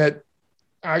believing that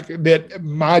that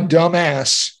my dumb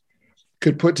ass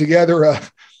could put together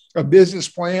a business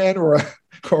plan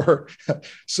or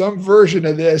some version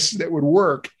of this that would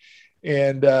work.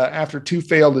 And after 2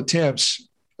 failed attempts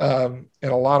and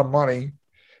a lot of money,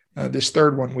 this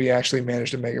third one, we actually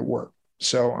managed to make it work.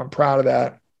 So I'm proud of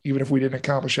that. Even if we didn't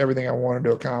accomplish everything I wanted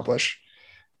to accomplish,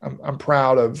 I'm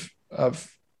proud of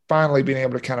finally being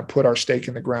able to kind of put our stake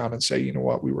in the ground and say, you know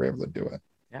what, we were able to do it.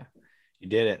 Yeah, you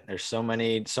did it. There's so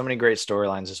many great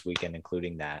storylines this weekend,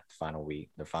 including that final week,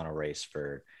 the final race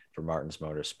for Martin's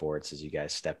Motorsports, as you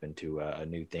guys step into a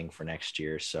new thing for next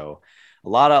year. So a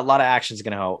lot of action is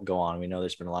going to go on. We know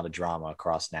there's been a lot of drama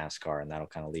across NASCAR, and that'll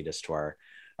kind of lead us to our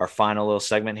final little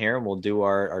segment here. And we'll do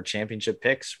our championship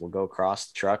picks. We'll go across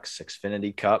the trucks,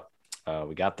 Xfinity Cup.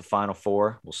 We got the final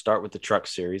 4. We'll start with the truck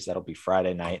series. That'll be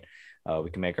Friday night.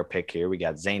 We can make our pick here. We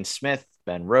got Zane Smith,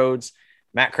 Ben Rhodes,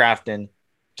 Matt Crafton,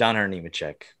 John Hunter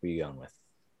Nemechek. Who are you going with?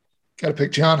 Got to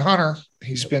pick John Hunter.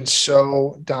 He's been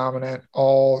so dominant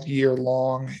all year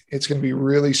long. It's going to be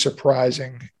really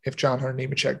surprising if John Hunter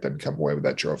Nemechek doesn't come away with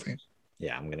that trophy.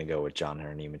 Yeah, I'm going to go with John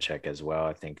Hunter Nemechek as well.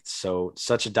 I think it's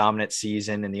such a dominant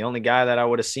season. And the only guy that I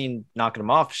would have seen knocking him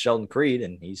off is Sheldon Creed,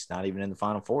 and he's not even in the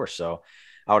final 4. So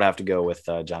I would have to go with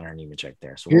John Hunter Nemechek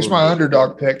there. So here's my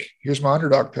underdog pick. What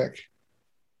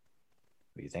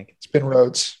do you think? It's Ben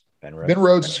Rhodes. Ben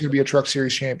Rhodes is going to be a Truck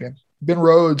Series champion. Ben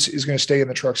Rhodes is going to stay in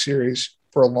the Truck Series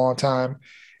for a long time.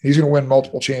 He's going to win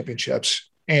multiple championships.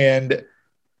 And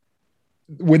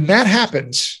when that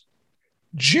happens,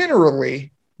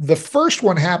 generally, the first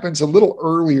one happens a little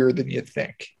earlier than you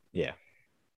think. Yeah.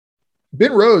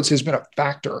 Ben Rhodes has been a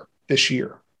factor this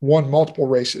year, won multiple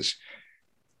races.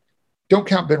 Don't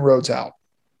count Ben Rhodes out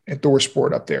and Thor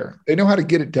Sport up there. They know how to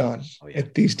get it done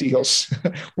at these deals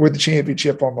with the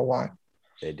championship on the line.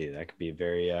 They do. That could be a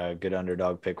very good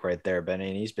underdog pick right there, Benny.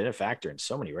 And he's been a factor in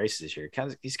so many races this year.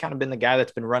 He's kind of been the guy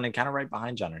that's been running kind of right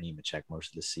behind John Nemechek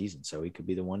most of the season. So he could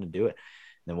be the one to do it.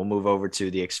 Then we'll move over to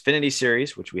the Xfinity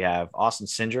Series, which we have Austin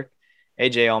Cindric,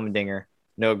 AJ Allmendinger,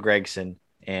 Noah Gragson,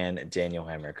 and Daniel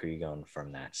Hemrick. Who are you going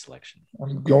from that selection?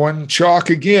 I'm going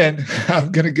chalk again.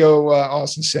 I'm going to go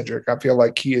Austin Cindric. I feel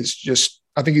like he is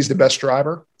I think he's the best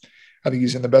driver. I think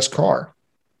he's in the best car.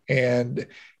 And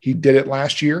he did it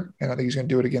last year, and I think he's going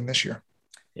to do it again this year.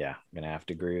 Yeah, I'm going to have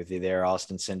to agree with you there.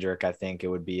 Austin Cindric, I think it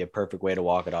would be a perfect way to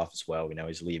walk it off as well. We know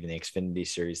he's leaving the Xfinity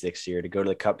Series this year to go to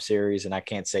the Cup Series, and I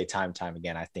can't say time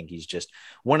again, I think he's just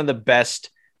one of the best,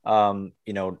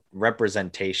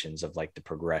 representations of like the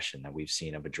progression that we've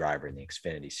seen of a driver in the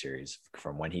Xfinity Series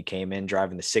from when he came in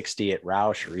driving the 60 at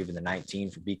Roush or even the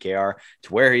 19 for BKR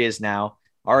to where he is now.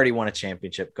 Already won a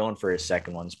championship, going for his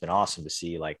second one. It's been awesome to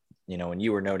see, like, when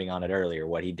you were noting on it earlier,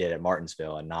 what he did at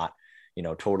Martinsville and not,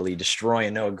 totally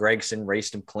destroying Noah Gragson,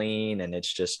 raced him clean. And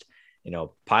it's just,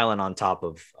 piling on top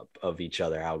of each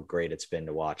other, how great it's been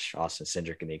to watch Austin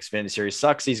Cindric in the Xfinity Series.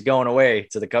 Sucks he's going away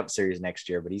to the Cup Series next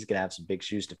year, but he's going to have some big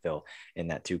shoes to fill in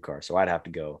that 2 car. So I'd have to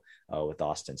go with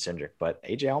Austin Cindric, but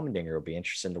AJ Allmendinger will be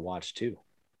interesting to watch too.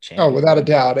 Oh, without a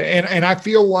doubt. And I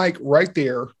feel like right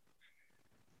there,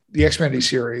 the Xfinity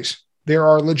Series, there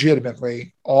are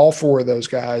legitimately all 4 of those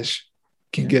guys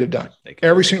can get it done.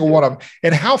 Every single one of them.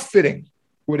 And how fitting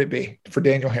would it be for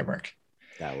Daniel Hemric,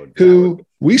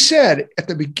 we said at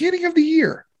the beginning of the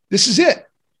year, this is it.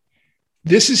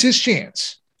 This is his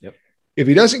chance. Yep. If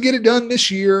he doesn't get it done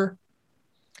this year,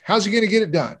 how's he going to get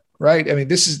it done? Right. I mean,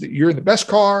 you're in the best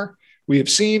car. We have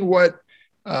seen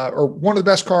or one of the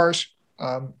best cars.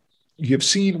 You have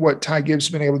seen what Ty Gibbs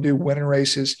has been able to do, winning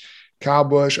races. Kyle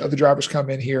Busch, other drivers come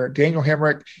in here. Daniel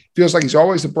Hemric feels like he's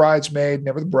always the bridesmaid,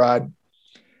 never the bride.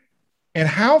 And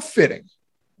how fitting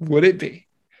would it be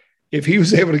if he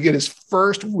was able to get his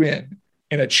first win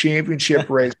in a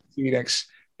championship race in Phoenix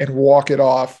and walk it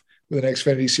off with an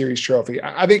Xfinity Series trophy?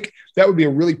 I think that would be a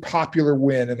really popular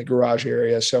win in the garage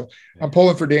area. So I'm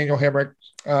pulling for Daniel Hemric.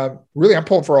 Really, I'm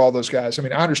pulling for all those guys. I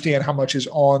mean, I understand how much is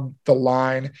on the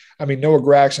line. I mean, Noah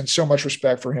Gragson, so much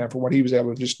respect for him for what he was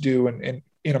able to just do and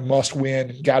in a must win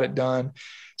and got it done.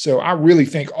 So I really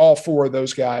think all 4 of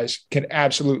those guys can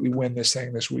absolutely win this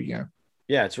thing this weekend.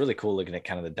 Yeah, it's really cool looking at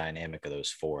kind of the dynamic of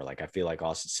those four. Like, I feel like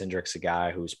Austin Cindric's a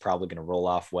guy who's probably going to roll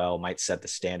off well, might set the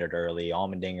standard early.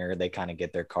 Allmendinger, they kind of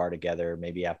get their car together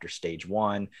maybe after stage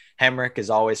one. Hemrick is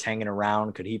always hanging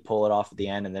around. Could he pull it off at the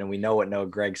end? And then we know what Noah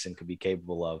Gragson could be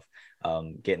capable of,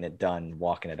 getting it done,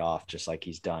 walking it off, just like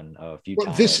he's done a few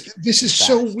times. This is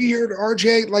so weird,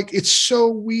 RJ. Like, it's so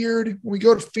weird when we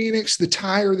go to Phoenix, the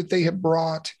tire that they have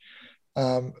brought.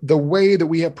 The way that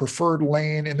we have preferred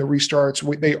lane in the restarts,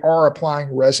 they are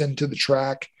applying resin to the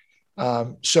track.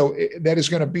 So that is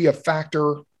going to be a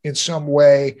factor in some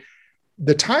way.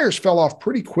 The tires fell off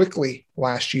pretty quickly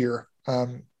last year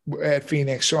at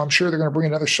Phoenix. So I'm sure they're going to bring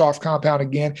another soft compound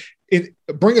again.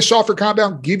 Bring a softer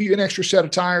compound, give you an extra set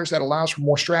of tires that allows for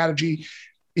more strategy.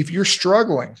 If you're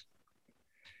struggling,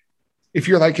 if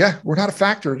you're like, yeah, we're not a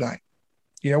factor tonight,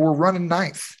 we're running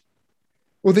ninth.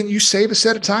 Well, then you save a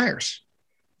set of tires.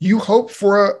 You hope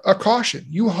for a caution.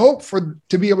 You hope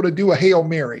to be able to do a Hail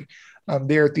Mary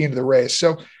there at the end of the race.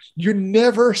 So you're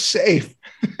never safe.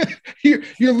 You're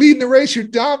leading the race, you're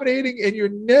dominating, and you're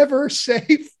never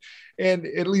safe. And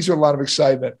it leaves you a lot of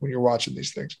excitement when you're watching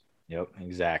these things. Yep,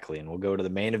 exactly. And we'll go to the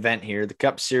main event here, the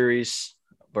Cup Series.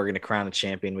 We're going to crown a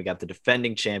champion. We got the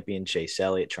defending champion, Chase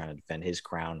Elliott, trying to defend his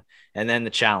crown. And then the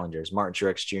challengers, Martin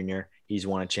Truex Jr., he's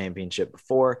won a championship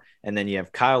before. And then you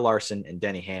have Kyle Larson and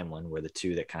Denny Hamlin were the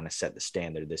two that kind of set the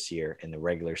standard this year in the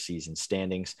regular season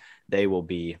standings. They will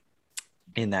be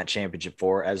in that championship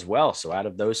four as well. So out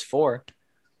of those four,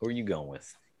 who are you going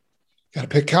with? Got to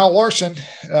pick Kyle Larson.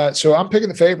 So I'm picking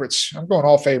the favorites. I'm going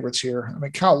all favorites here. I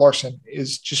mean, Kyle Larson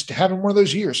is just having one of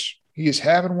those years. He is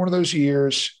having one of those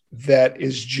years that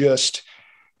is just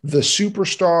the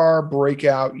superstar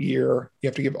breakout year. You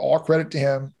have to give all credit to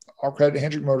him, all credit to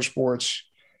Hendrick Motorsports.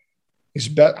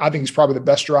 I think he's probably the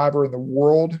best driver in the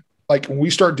world. Like, when we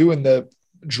start doing the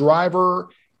driver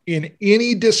in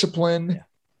any discipline,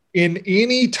 in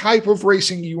any type of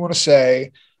racing you want to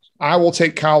say, I will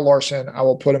take Kyle Larson. I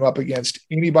will put him up against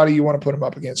anybody you want to put him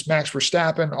up against. Max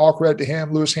Verstappen, all credit to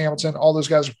him. Lewis Hamilton, all those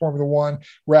guys are Formula One,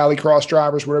 rally cross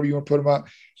drivers, whatever you want to put them up.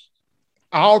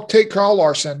 I'll take Kyle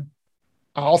Larson.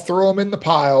 I'll throw him in the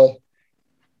pile,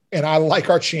 and I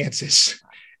like our chances.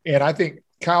 And I think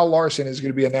Kyle Larson is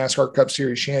going to be a NASCAR Cup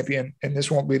Series champion, and this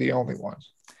won't be the only one.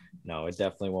 No, it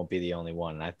definitely won't be the only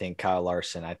one. And I think Kyle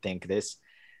Larson, I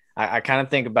kind of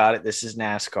think about it. This is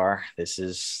NASCAR. This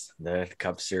is the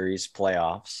Cup Series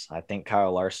playoffs. I think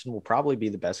Kyle Larson will probably be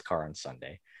the best car on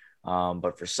Sunday.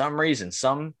 But for some reason,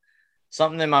 something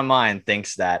in my mind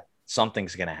thinks that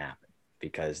something's going to happen,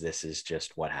 because this is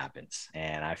just what happens.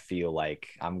 And I feel like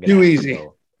I'm going to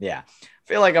go. Yeah. I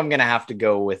feel like I'm going to have to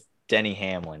go with Denny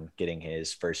Hamlin getting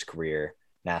his first career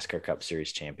NASCAR Cup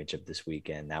Series championship this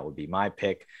weekend. That would be my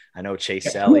pick. I know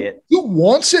Chase Elliott. Who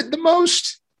wants it the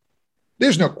most?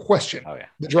 There's no question. Oh, yeah.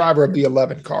 The driver of the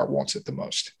 11 car wants it the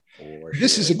most.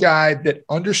 This is a guy that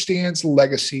understands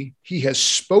legacy. He has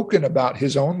spoken about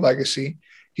his own legacy.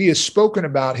 He has spoken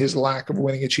about his lack of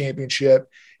winning a championship.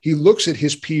 He looks at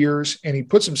his peers and he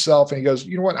puts himself and he goes,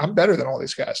 you know what? I'm better than all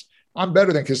these guys. I'm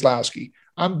better than Keselowski.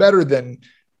 I'm better than,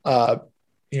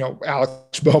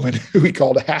 Alex Bowman, who he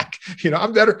called a hack.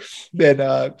 I'm better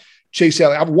than Chase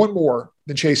Elliott. I've won more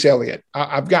than Chase Elliott.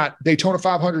 I've got Daytona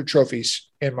 500 trophies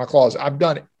in my closet. I've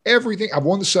done everything. I've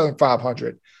won the Southern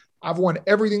 500. I've won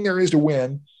everything there is to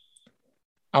win.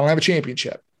 I don't have a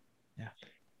championship. Yeah.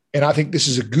 And I think this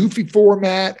is a goofy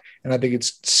format, and I think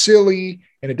it's silly,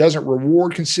 and it doesn't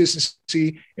reward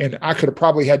consistency. And I could have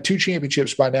probably had 2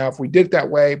 championships by now if we did it that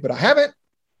way, but I haven't.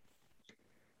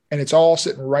 And it's all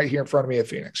sitting right here in front of me at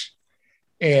Phoenix.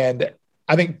 And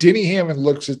I think Denny Hamlin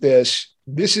looks at this.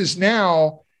 This is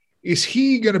now, is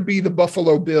he going to be the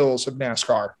Buffalo Bills of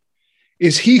NASCAR?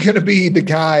 Is he going to be the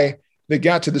guy that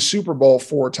got to the Super Bowl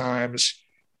 4 times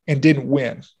and didn't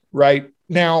win? Right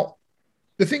now,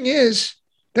 the thing is,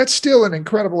 that's still an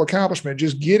incredible accomplishment,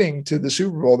 just getting to the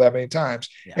Super Bowl that many times.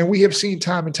 Yeah. And we have seen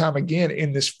time and time again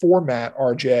in this format,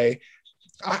 RJ.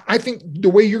 I think the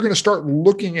way you're going to start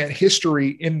looking at history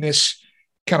in this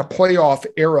kind of playoff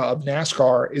era of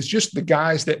NASCAR is just the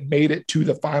guys that made it to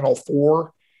the Final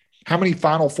Four. How many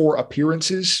Final Four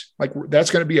appearances? Like,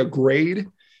 that's going to be a grade.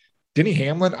 Denny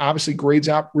Hamlin obviously grades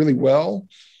out really well.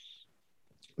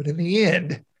 But in the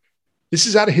end, this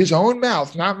is out of his own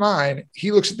mouth, not mine.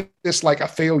 He looks at this like a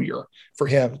failure for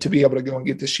him to be able to go and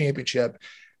get this championship.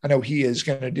 I know he is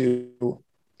going to do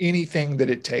anything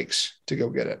that it takes to go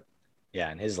get it. Yeah,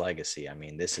 and his legacy, I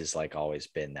mean, this has like always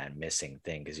been that missing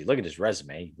thing, because you look at his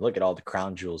resume, you look at all the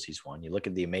crown jewels he's won, you look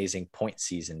at the amazing point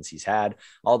seasons he's had,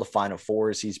 all the Final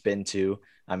Fours he's been to.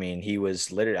 I mean,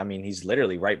 he's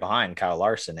literally right behind Kyle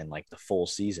Larson in like the full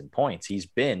season points. He's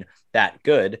been that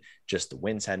good, just the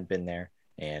wins hadn't been there.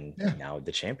 And now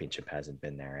the championship hasn't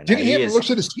been there. And Denny Hamlin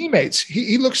looks at his teammates.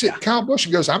 He looks at Kyle Busch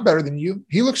and goes, I'm better than you.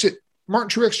 He looks at Martin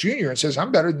Truex Jr. and says,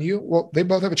 I'm better than you. Well, they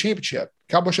both have a championship.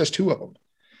 Kyle Busch has 2 of them.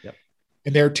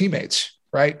 And they're teammates,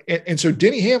 right? And so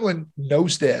Denny Hamlin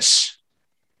knows this.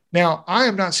 Now, I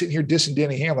am not sitting here dissing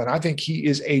Denny Hamlin. I think he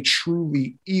is a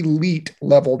truly elite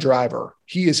level driver.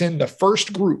 He is in the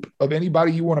first group of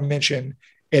anybody you want to mention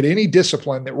at any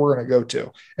discipline that we're going to go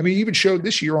to. I mean, he even showed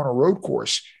this year on a road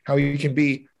course how he can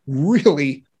be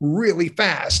really, really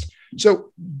fast.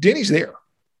 So Denny's there.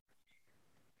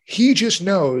 He just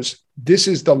knows this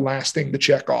is the last thing to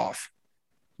check off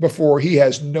before he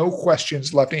has no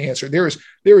questions left to answer. There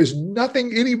is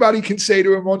nothing anybody can say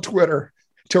to him on Twitter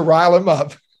to rile him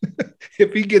up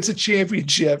if he gets a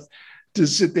championship to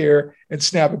sit there and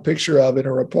snap a picture of in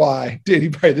a reply to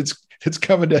anybody that's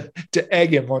coming to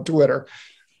egg him on Twitter.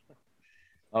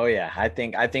 Oh yeah. I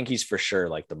think he's for sure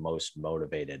like the most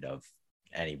motivated of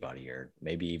anybody, or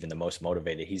maybe even the most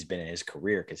motivated he's been in his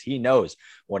career, because he knows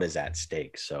what is at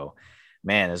stake. So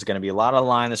man, there's going to be a lot on the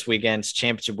line this weekend. It's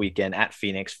championship weekend at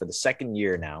Phoenix for the second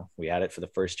year now. We had it for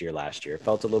the first year last year. It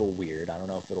felt a little weird. I don't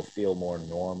know if it'll feel more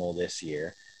normal this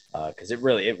year, because it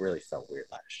really felt weird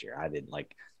last year. I didn't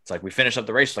like. It's like we finished up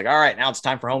the race, like, all right, now it's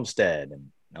time for Homestead,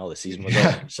 and no, the season was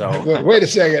over. So wait a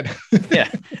second. Yeah,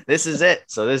 this is it.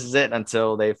 So this is it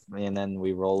until and then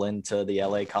we roll into the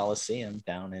LA Coliseum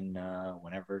down in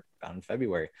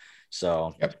February.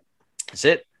 So That's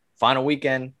it. Final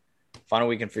weekend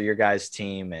for your guys'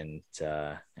 team. And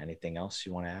anything else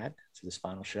you want to add to this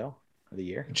final show of the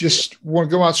year? Just want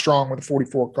to go out strong with the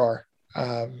 44 car.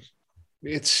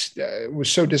 It was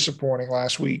so disappointing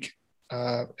last week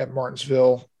at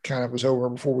Martinsville. Kind of was over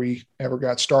before we ever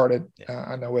got started.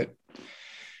 I know it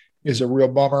is a real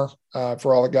bummer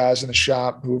for all the guys in the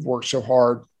shop who have worked so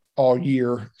hard all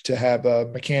year to have a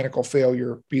mechanical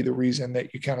failure be the reason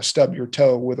that you kind of stub your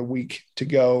toe with a week to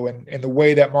go. And the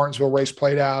way that Martinsville race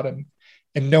played out, and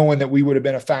knowing that we would have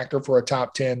been a factor for a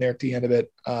top 10 there at the end of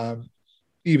it,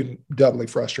 even doubly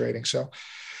frustrating. So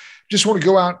just want to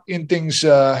go out in things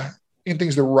the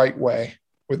right way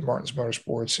with Martins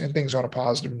Motorsports, and things on a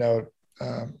positive note,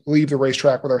 leave the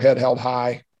racetrack with our head held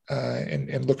high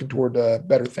and looking toward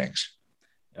better things.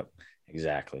 Yep,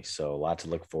 exactly. So a lot to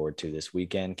look forward to this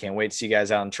weekend. Can't wait to see you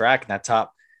guys out on track. And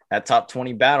that top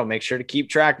 20 battle, make sure to keep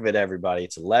track of it, everybody.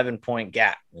 It's 11-point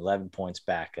gap, 11 points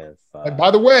back of. And by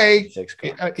the way,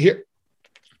 here,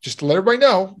 just to let everybody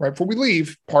know, right before we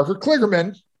leave, Parker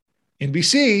Kligerman,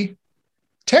 NBC,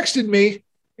 texted me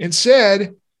and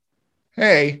said,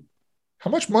 hey,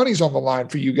 how much money's on the line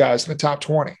for you guys in the top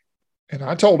 20? And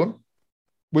I told him,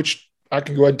 which I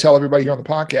can go ahead and tell everybody here on the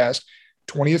podcast,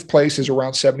 20th place is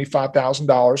around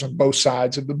 $75,000 on both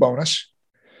sides of the bonus.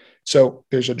 So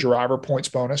there's a driver points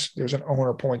bonus. There's an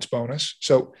owner points bonus.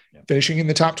 So finishing in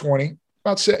the top 20,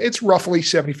 it's roughly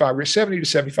 70 to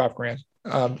 75 grand.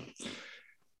 So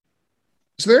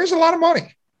there is a lot of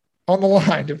money on the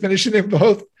line to finishing in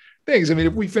both things. I mean,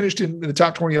 if we finished in the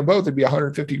top 20 on both, it'd be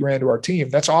 150 grand to our team.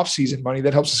 That's off-season money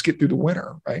that helps us get through the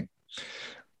winter, right?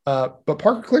 But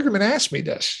Parker Kligerman asked me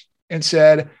this and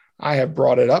said, I have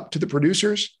brought it up to the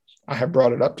producers. I have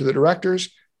brought it up to the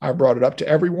directors. I brought it up to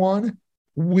everyone.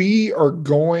 We are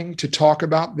going to talk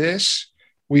about this.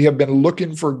 We have been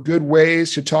looking for good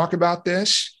ways to talk about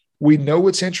this. We know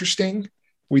it's interesting.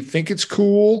 We think it's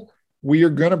cool. We are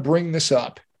going to bring this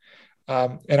up.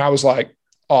 And I was like,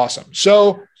 awesome.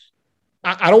 So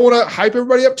I don't want to hype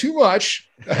everybody up too much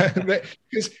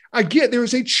because I get there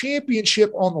is a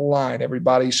championship on the line,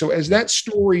 everybody. So as that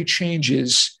story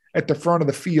changes at the front of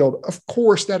the field, of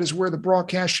course, that is where the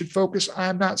broadcast should focus.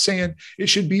 I'm not saying it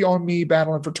should be on me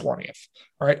battling for 20th.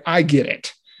 All right. I get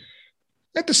it.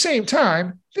 At the same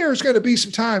time, there's going to be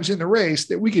some times in the race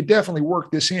that we could definitely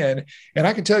work this in. And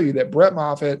I can tell you that Brett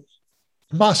Moffitt,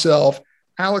 myself,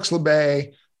 Alex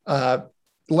LeBay,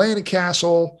 Landon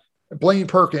Castle, Blaine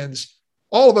Perkins,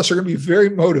 all of us are going to be very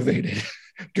motivated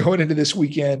going into this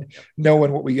weekend,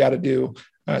 knowing what we got to do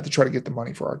to try to get the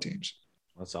money for our teams.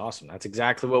 That's awesome. That's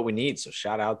exactly what we need. So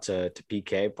shout out to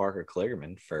PK, Parker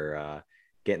Kligerman, for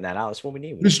getting that out. That's what we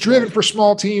need. Who's driven for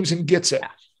small teams and gets it. Yeah,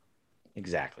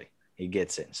 exactly. he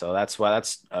gets it. So that's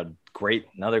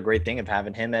another great thing of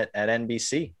having him at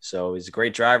NBC. So he's a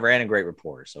great driver and a great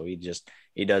reporter. So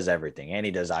he does everything, and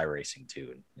he does iRacing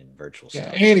too in virtual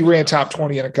stuff. And he ran top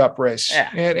 20 in a cup race.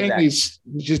 Yeah, and he's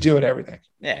just doing everything.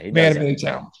 Yeah, he man of many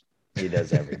talents. He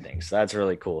does everything. So that's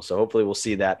really cool. So hopefully we'll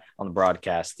see that on the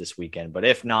broadcast this weekend. But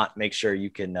if not, make sure you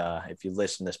can, if you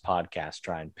listen to this podcast,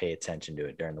 try and pay attention to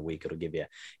it during the week. It'll give you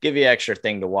extra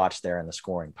thing to watch there in the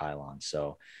scoring pylon.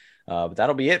 So, but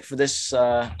that'll be it for this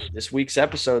week's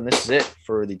episode. And this is it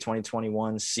for the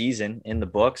 2021 season in the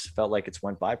books. Felt like it's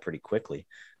went by pretty quickly,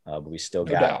 but we still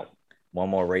got one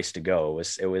more race to go.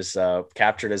 It was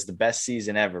captured as the best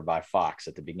season ever by Fox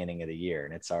at the beginning of the year,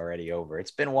 and it's already over.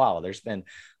 It's been a while. There's been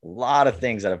a lot of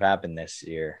things that have happened this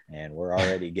year, and we're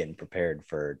already getting prepared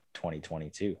for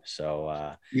 2022.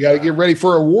 So you got to get ready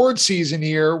for award season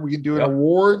here. We can do an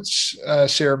awards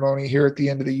ceremony here at the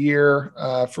end of the year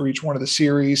for each one of the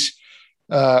series.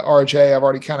 RJ, I've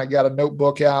already kind of got a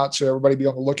notebook out, so everybody be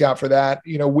on the lookout for that.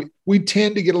 You know, we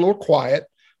tend to get a little quiet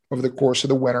over the course of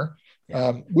the winter.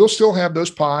 We'll still have those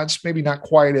pods, maybe not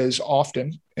quite as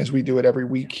often as we do it every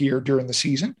week here during the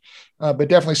season, but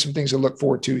definitely some things to look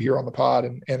forward to here on the pod,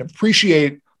 and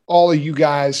appreciate all of you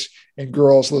guys and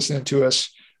girls listening to us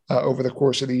over the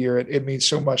course of the year. It means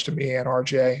so much to me and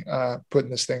RJ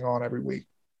putting this thing on every week.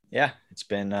 Yeah,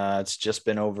 it's just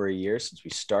been over a year since we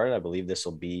started. I believe this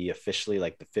will be officially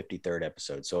like the 53rd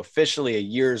episode. So officially a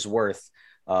year's worth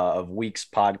of weeks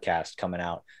podcast coming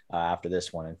out after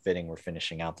this one, and fitting we're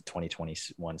finishing out the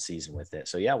 2021 season with it.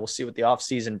 So yeah, we'll see what the off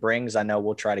season brings. I know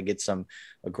we'll try to get some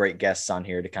great guests on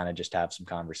here to kind of just have some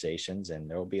conversations, and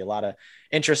there will be a lot of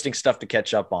interesting stuff to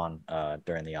catch up on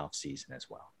during the off season as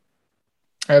well.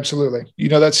 Absolutely. You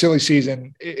know, that silly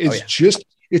season is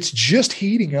just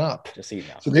heating up.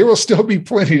 So there will still be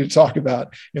plenty to talk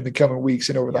about in the coming weeks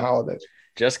and over the holidays.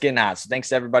 Just getting out. So thanks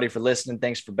to everybody for listening.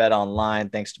 Thanks for Bet Online.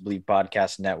 Thanks to Believe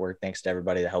Podcast Network. Thanks to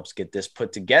everybody that helps get this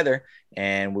put together.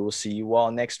 And we will see you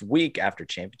all next week after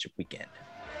championship weekend.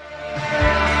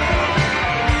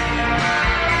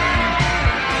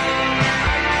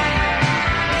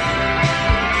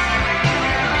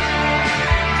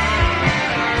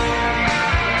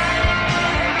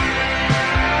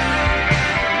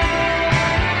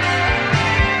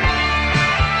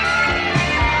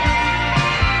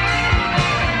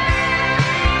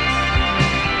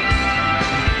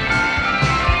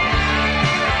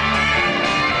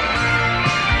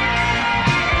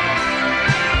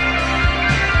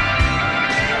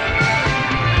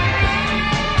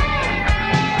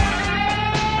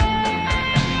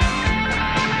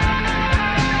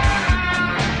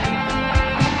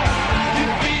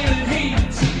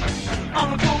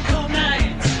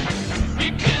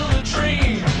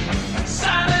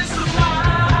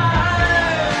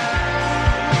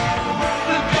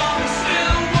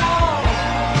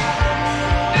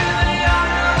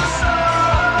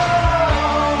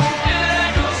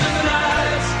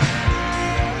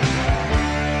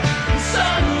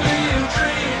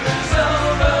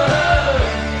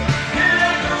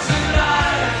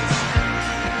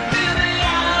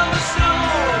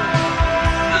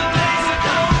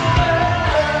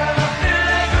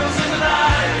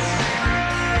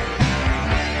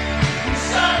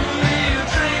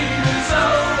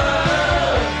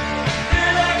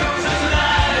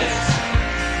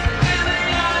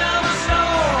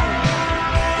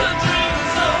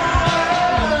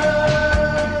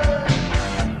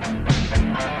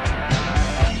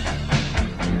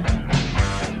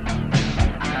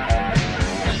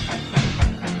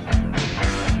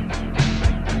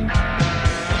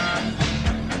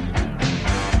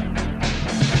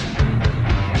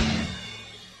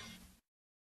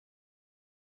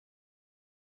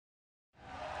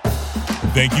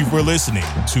 Thank you for listening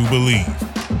to Believe.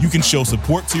 You can show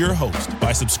support to your host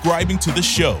by subscribing to the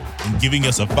show and giving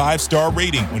us a 5-star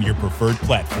rating on your preferred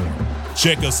platform.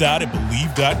 Check us out at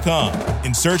Believe.com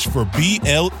and search for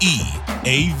BLEAV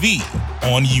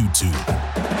on YouTube.